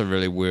 because that's a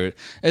really weird...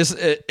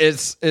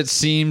 It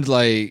seemed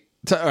like...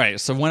 All right,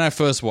 so when I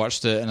first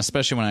watched it, and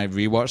especially when I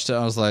rewatched it,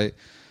 I was like,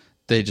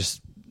 they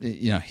just...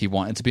 he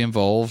wanted to be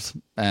involved,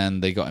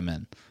 and they got him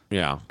in.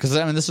 Yeah. Because,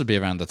 I mean, this would be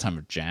around the time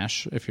of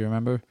Jash, if you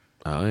remember.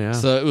 Oh, yeah.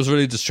 So it was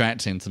really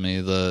distracting to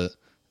me that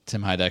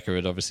Tim Heidecker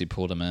had obviously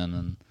pulled him in.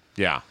 And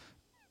yeah.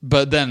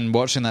 But then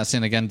watching that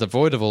scene again,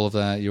 devoid of all of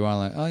that, you are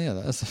like, oh, yeah,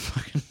 that's a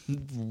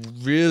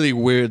fucking really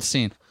weird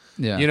scene.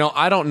 Yeah.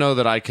 I don't know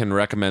that I can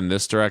recommend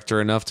this director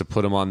enough to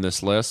put him on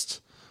this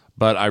list,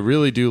 but I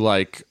really do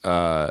like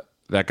that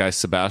guy,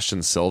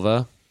 Sebastian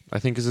Silva, I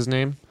think is his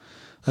name.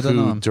 I don't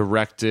know him.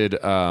 Directed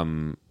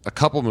a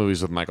couple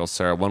movies with Michael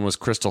Cera. One was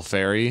Crystal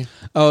Fairy.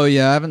 Oh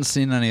yeah, I haven't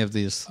seen any of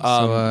these. So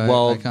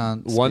I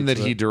can't. One that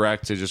he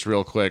directed, just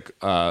real quick.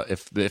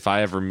 If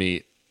I ever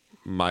meet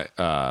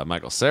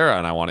Michael Cera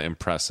and I want to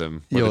impress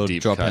him with a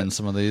deep drop cut, in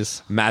some of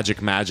these.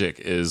 Magic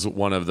is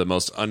one of the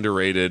most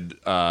underrated.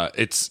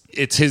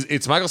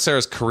 It's Michael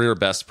Cera's career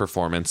best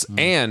performance,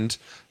 and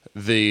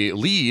the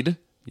lead,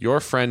 your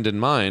friend and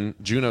mine,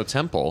 Juno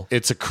Temple.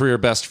 It's a career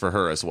best for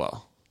her as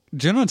well.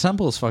 Juno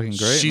Temple is fucking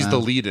great. She's the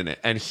lead in it,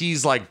 and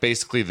he's like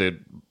basically the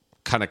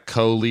kind of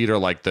co-lead, or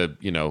like the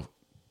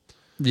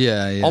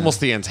almost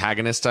the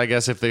antagonist, I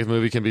guess, if the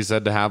movie can be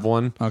said to have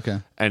one. Okay,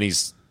 and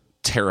he's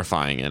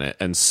terrifying in it,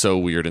 and so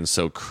weird and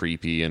so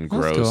creepy and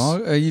gross.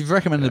 Cool. You've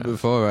recommended it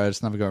before, right? I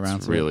just never got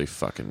around to it. Really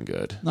fucking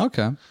good.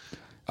 Okay,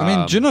 I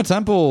mean Juno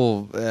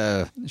Temple,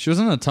 she was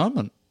in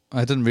Atonement.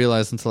 I didn't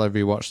realize until I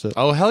rewatched it.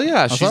 Oh hell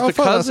yeah, she's the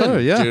cousin. Her,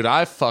 yeah. Dude,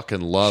 I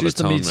fucking love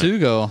Atonement. She's the Me Too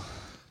girl.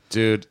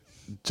 Dude,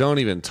 don't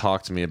even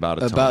talk to me about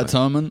Atonement. About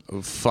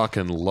Atonement?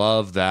 Fucking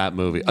love that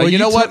movie. Well, you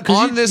know what?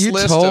 On this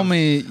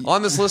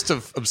list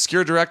of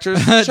obscure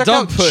directors, check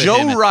out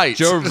Joe Wright.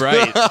 Joe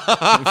Wright. He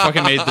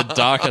fucking made The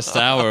Darkest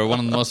Hour, one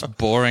of the most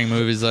boring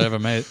movies I ever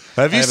made.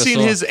 Have you seen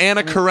his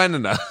Anna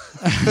Karenina?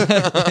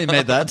 He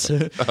made that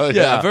too. Oh,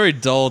 yeah, a very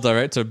dull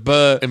director,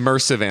 but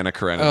immersive Anna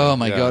Karenina. Oh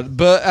my god!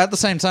 But at the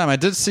same time,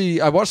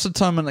 I watched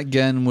Atonement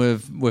again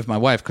with my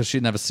wife because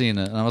she'd never seen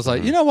it, and I was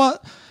like, you know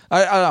what?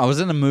 I was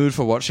in the mood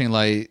for watching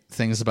like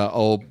things about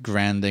old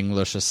grand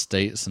English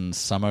estates and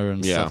summer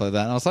and stuff like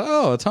that. And I was like,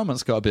 oh,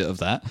 Atonement's got a bit of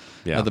that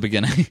at the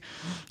beginning.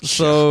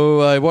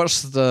 So I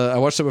watched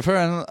it with her,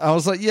 and I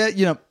was like,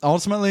 yeah,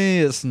 ultimately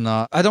it's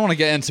not. I don't want to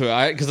get into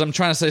it because I'm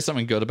trying to say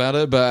something good about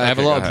it, but I have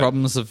a lot of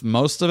problems with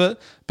most of it.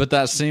 But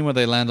that scene where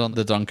they land on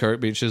the Dunkirk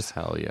beaches,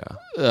 hell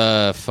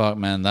yeah, fuck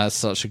man, that's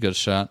such a good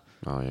shot.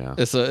 Oh yeah,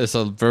 it's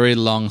a very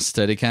long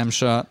Steadicam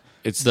shot.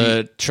 It's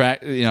the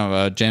track,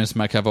 James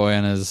McAvoy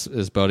and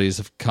his buddies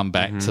have come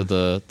back to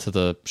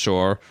the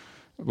shore,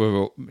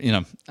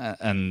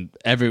 and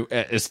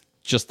it's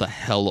just the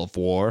hell of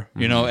war.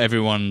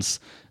 Everyone's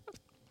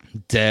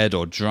dead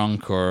or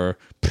drunk or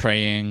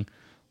praying,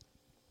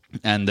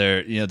 and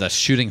they're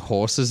shooting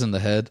horses in the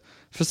head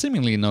for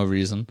seemingly no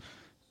reason.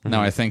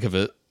 Now I think of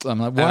it, I'm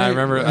like, why? And I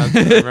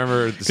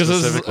remember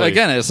because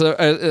again,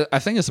 I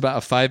think it's about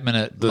a 5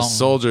 minute. The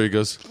soldier, he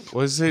goes,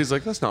 "What is he?" He's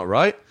like, "That's not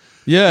right."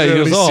 Yeah, he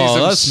goes,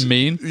 "Oh, that's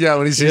mean." Yeah,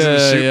 when he sees him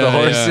shoot the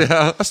horse,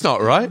 that's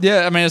not right.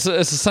 Yeah, I mean, it's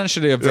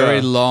essentially a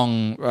very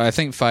long, I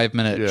think 5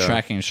 minute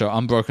tracking shot,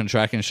 unbroken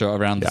tracking shot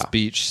around this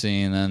beach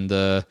scene,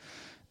 and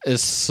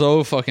it's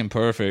so fucking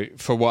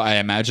perfect for what I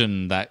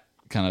imagine that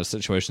kind of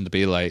situation to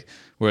be like,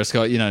 where it's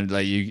got,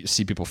 like you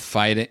see people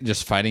fighting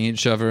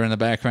each other in the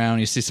background.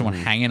 You see someone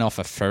hanging off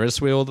a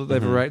Ferris wheel that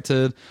they've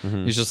erected.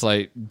 He's just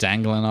like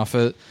dangling off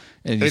it.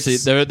 And you see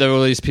there are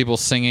all these people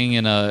singing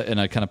in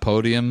a kind of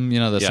podium.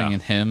 They're singing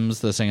hymns.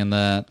 They're singing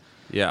that.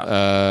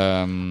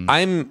 Yeah.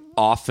 I'm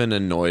often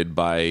annoyed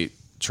by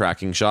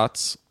tracking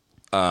shots.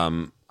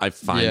 I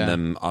find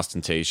them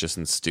ostentatious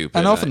and stupid.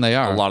 And often they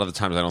are. A lot of the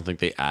times I don't think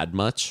they add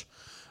much.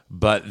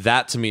 But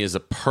that to me is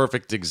a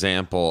perfect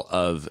example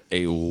of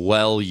a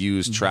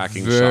well-used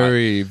tracking shot.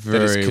 Very,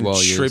 very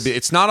well-used.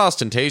 It's not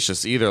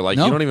ostentatious either. Like,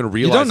 you don't even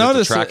realize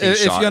it's a tracking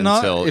shot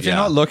until... If you're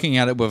not looking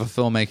at it with a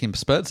filmmaking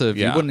perspective,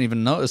 you wouldn't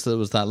even notice that it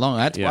was that long.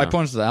 I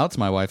pointed it out to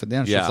my wife at the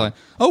end. She was like,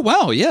 oh,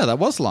 wow, yeah, that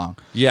was long.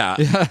 Yeah.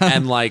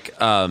 And like...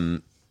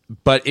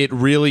 but it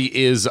really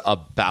is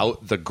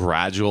about the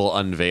gradual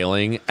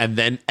unveiling, and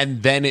then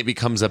it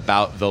becomes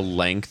about the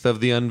length of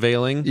the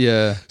unveiling.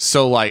 Yeah.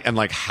 So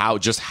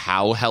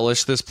how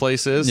hellish this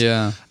place is.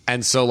 Yeah.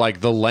 And so like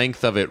the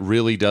length of it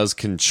really does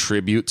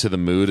contribute to the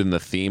mood and the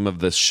theme of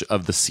the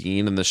of the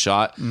scene and the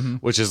shot,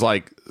 which is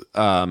like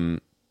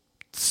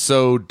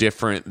so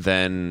different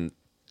than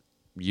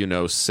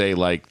say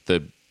like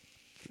the.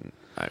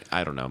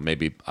 I don't know.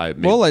 Maybe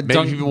people will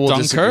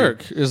Dunkirk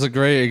disagree. is a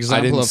great example.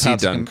 I didn't of see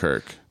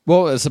Dunkirk.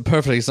 Well, it's a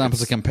perfect example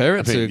to compare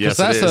it to. Yes,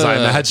 it is. I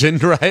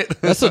imagined, right?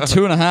 That's a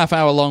 2.5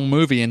 hour long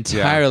movie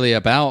entirely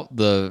about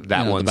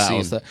that one the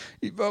battles.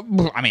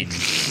 scene. I mean,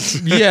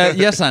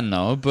 yes and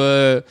no,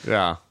 but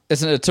yeah.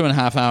 It's a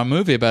 2.5 hour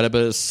movie about it,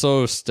 but it's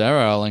so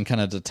sterile and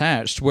kind of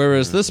detached.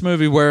 Whereas this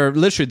movie, where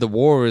literally the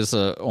war is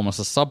almost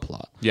a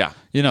subplot. Yeah.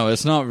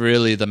 It's not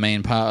really the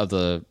main part of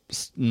the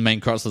main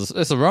crux of this.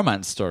 It's a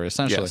romance story,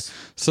 essentially. Yes.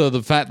 So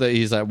the fact that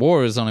he's at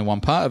war is only one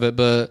part of it,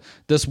 but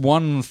this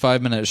 1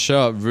 5-minute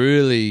shot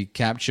really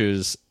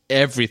captures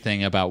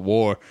everything about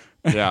war.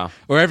 Yeah.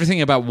 Or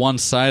everything about one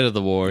side of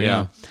the war.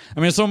 Yeah. I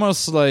mean, it's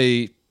almost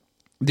like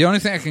the only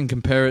thing I can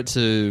compare it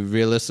to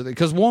realistically,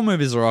 because war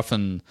movies are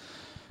often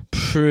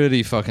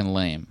pretty fucking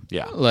lame.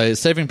 Yeah. Like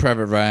Saving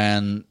Private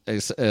Ryan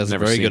has a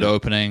very good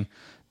opening.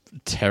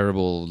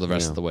 Terrible the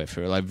rest of the way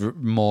through. Like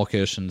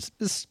mawkish and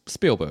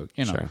Spielberg,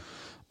 Sure.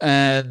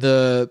 And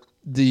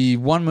the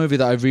one movie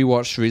that I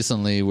rewatched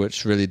recently,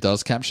 which really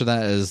does capture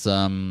that, is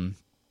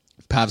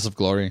Paths of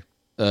Glory,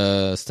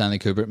 Stanley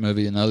Kubrick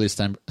movie, an early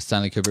Stanley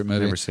Kubrick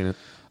movie. Never seen it.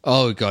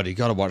 Oh god, you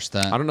got to watch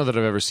that. I don't know that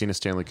I've ever seen a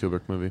Stanley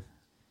Kubrick movie.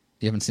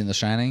 You haven't seen The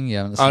Shining? You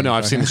haven't? Oh no,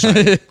 I've seen The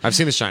Shining. I've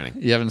seen The Shining.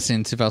 You haven't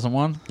seen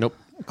 2001? Nope.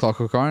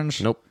 Clockwork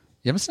Orange? Nope.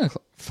 You haven't seen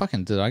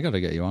fucking dude, I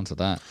gotta get you onto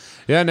that.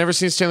 Yeah, never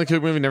seen a Stanley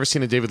Kubrick movie, never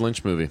seen a David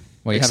Lynch movie.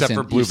 Well, except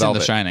for Blue Velvet. Seen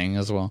The Shining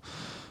as well.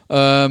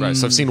 Right,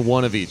 so I've seen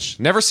one of each.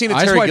 Never seen a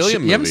Terry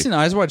Gilliam movie. You haven't seen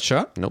Eyes Wide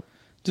Shut? Nope.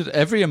 Dude,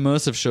 every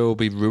immersive show will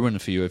be ruined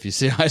for you if you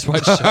see Eyes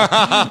Wide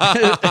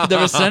Shut.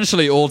 They're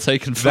essentially all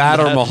taken from that.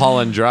 Or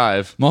Mulholland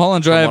Drive.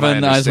 Mulholland Drive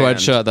and Eyes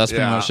Wide Shut. That's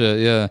pretty much it,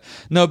 yeah.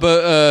 No,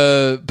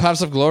 but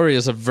Paths of Glory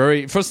is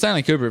for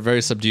Stanley Kubrick,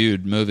 very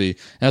subdued movie. It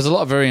has a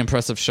lot of very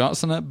impressive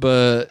shots in it,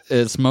 but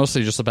it's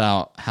mostly just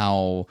about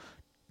how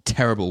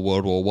terrible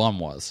World War I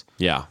was.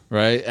 Yeah.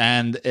 Right?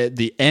 And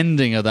the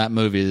ending of that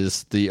movie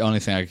is the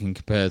only thing I can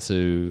compare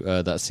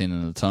to that scene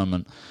in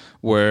Atonement,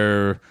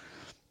 where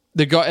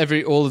they got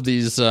all of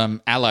these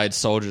Allied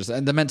soldiers,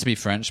 and they're meant to be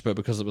French, but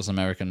because it was an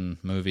American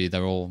movie,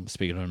 they're all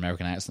speaking with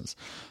American accents.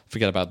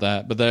 Forget about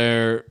that. But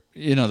they're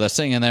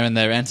sitting in there, and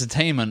their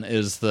entertainment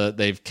is that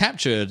they've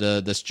captured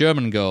this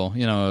German girl,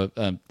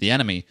 the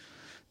enemy,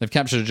 they've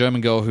captured a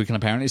German girl who can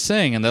apparently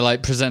sing, and they're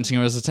like presenting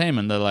her as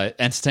entertainment. They're like,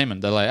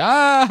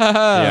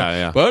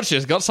 but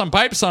she's got some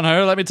pipes on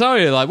her, let me tell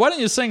you. Like, why don't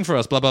you sing for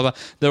us? Blah, blah, blah.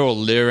 They're all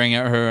leering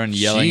at her and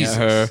yelling at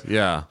her.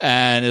 Yeah.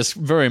 And it's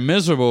very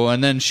miserable.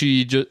 And then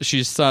she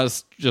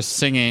starts just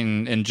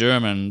singing in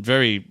German,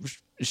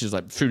 she's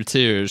like through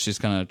tears, she's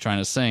kind of trying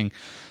to sing.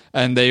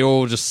 And they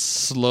all just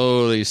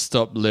slowly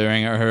stop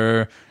leering at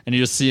her. And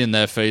you just see in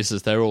their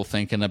faces, they're all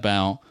thinking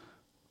about,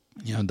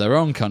 you know, their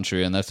own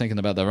country, and they're thinking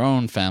about their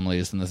own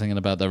families, and they're thinking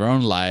about their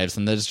own lives.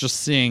 And they're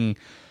just seeing,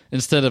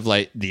 instead of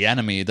like the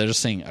enemy, they're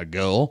just seeing a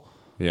girl.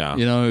 Yeah.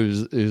 You know,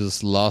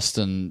 who's lost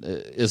and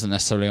isn't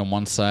necessarily on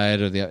one side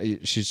or the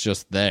other. She's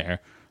just there.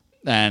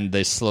 And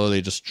they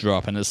slowly just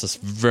drop. And it's this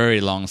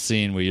very long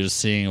scene where you're just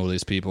seeing all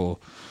these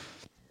people.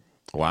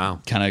 Wow.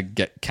 Kind of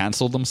get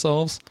canceled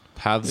themselves.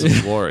 Paths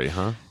of Glory,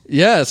 huh?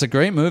 Yeah, it's a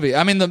great movie.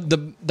 I mean,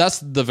 that's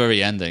the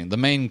very ending. The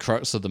main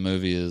crux of the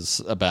movie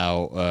is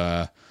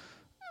about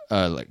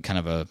like kind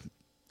of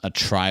a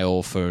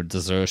trial for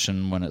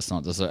desertion when it's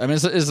not desertion. I mean,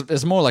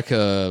 it's more like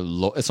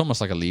it's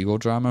almost like a legal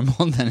drama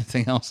more than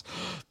anything else,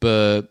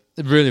 but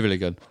really, really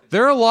good.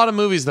 There are a lot of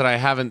movies that I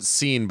haven't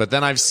seen, but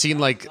then I've seen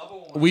like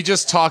we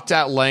just talked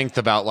at length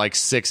about like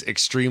 6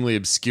 extremely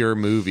obscure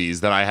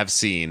movies that I have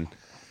seen.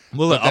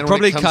 Well, I'll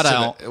probably cut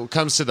out. It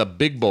comes to the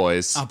big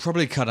boys. I'll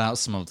probably cut out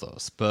some of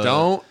those, but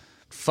don't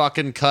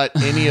fucking cut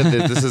any of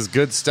this. This is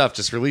good stuff.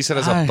 Just release it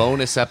as a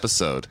bonus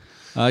episode.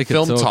 I could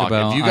Film talk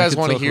talk. If you guys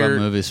want to hear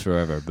movies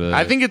forever, but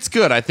I think it's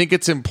good. I think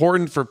it's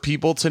important for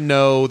people to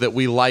know that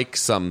we like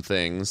some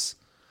things.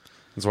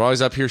 Because we're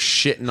always up here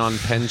shitting on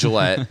Penn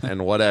Jillette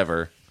and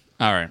whatever.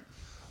 All right.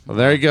 Well,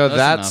 there you go.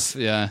 That's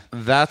enough. Yeah.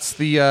 That's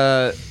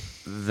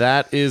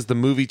that is the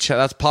movie chat.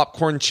 That's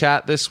Popcorn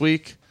Chat this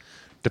week.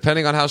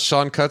 Depending on how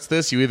Sean cuts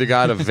this, you either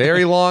got a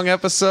very long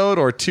episode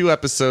or 2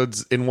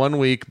 episodes in 1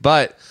 week.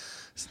 But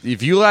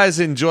if you guys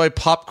enjoy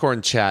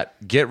Popcorn Chat,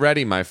 get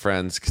ready, my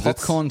friends.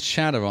 Popcorn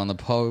Chatter on the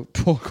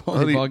Popcorn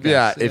Podcast.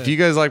 Yeah, if you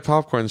guys like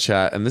Popcorn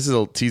Chat, and this is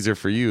a teaser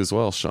for you as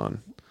well,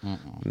 Sean.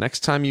 Next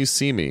time you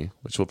see me,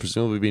 which will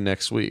presumably be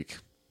next week,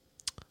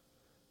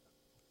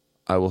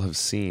 I will have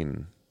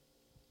seen.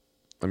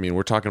 I mean,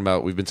 we've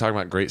been talking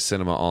about great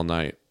cinema all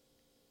night.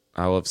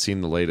 I will have seen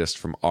the latest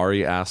from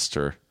Ari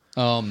Aster.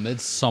 Oh,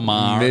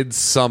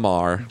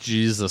 Midsommar.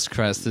 Jesus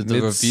Christ.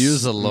 The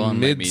reviews alone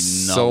make me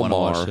not want to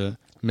watch it.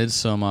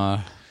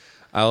 Midsommar.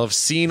 I'll have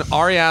seen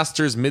Ari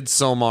Aster's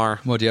Midsommar.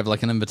 What, do you have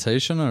like an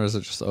invitation, or is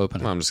it just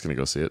open? I'm just going to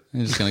go see it.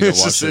 You're just going to go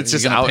watch it. It's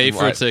just You're going out to pay and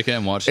for a wide. ticket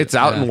and watch it. It's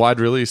out in wide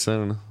release. I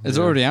don't know. It's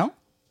already out?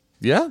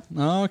 Yeah.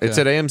 Oh, okay. It's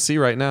at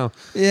AMC right now.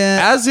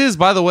 Yeah. As is,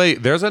 by the way,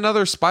 there's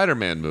another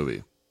Spider-Man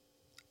movie.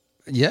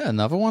 Yeah,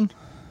 another one?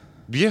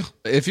 Yeah.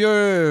 If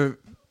you're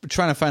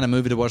trying to find a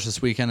movie to watch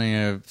this weekend and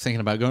you're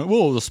thinking about going,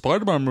 well, the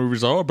Spider-Man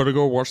movies are, I better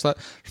go watch that.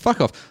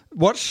 Fuck off.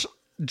 Watch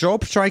Joel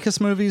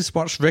Petrakis movies,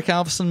 watch Rick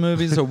Alverson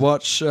movies, or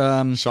watch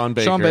Sean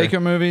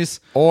Baker movies.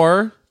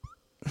 Or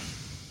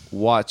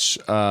watch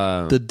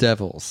The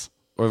Devils.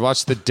 Or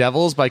watch The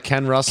Devils by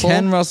Ken Russell.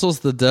 Ken Russell's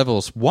The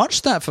Devils.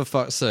 Watch that, for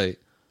fuck's sake.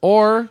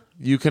 Or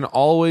you can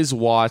always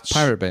watch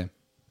Pirate Bay.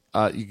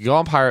 You can go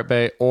on Pirate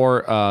Bay,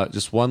 or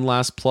just one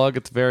last plug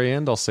at the very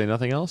end. I'll say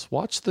nothing else.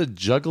 Watch the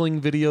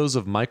juggling videos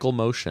of Michael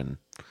Motion.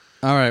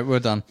 All right, we're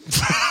done.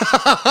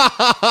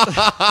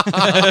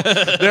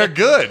 They're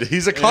good.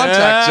 He's a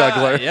contact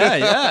juggler.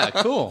 Yeah,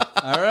 cool.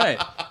 All right.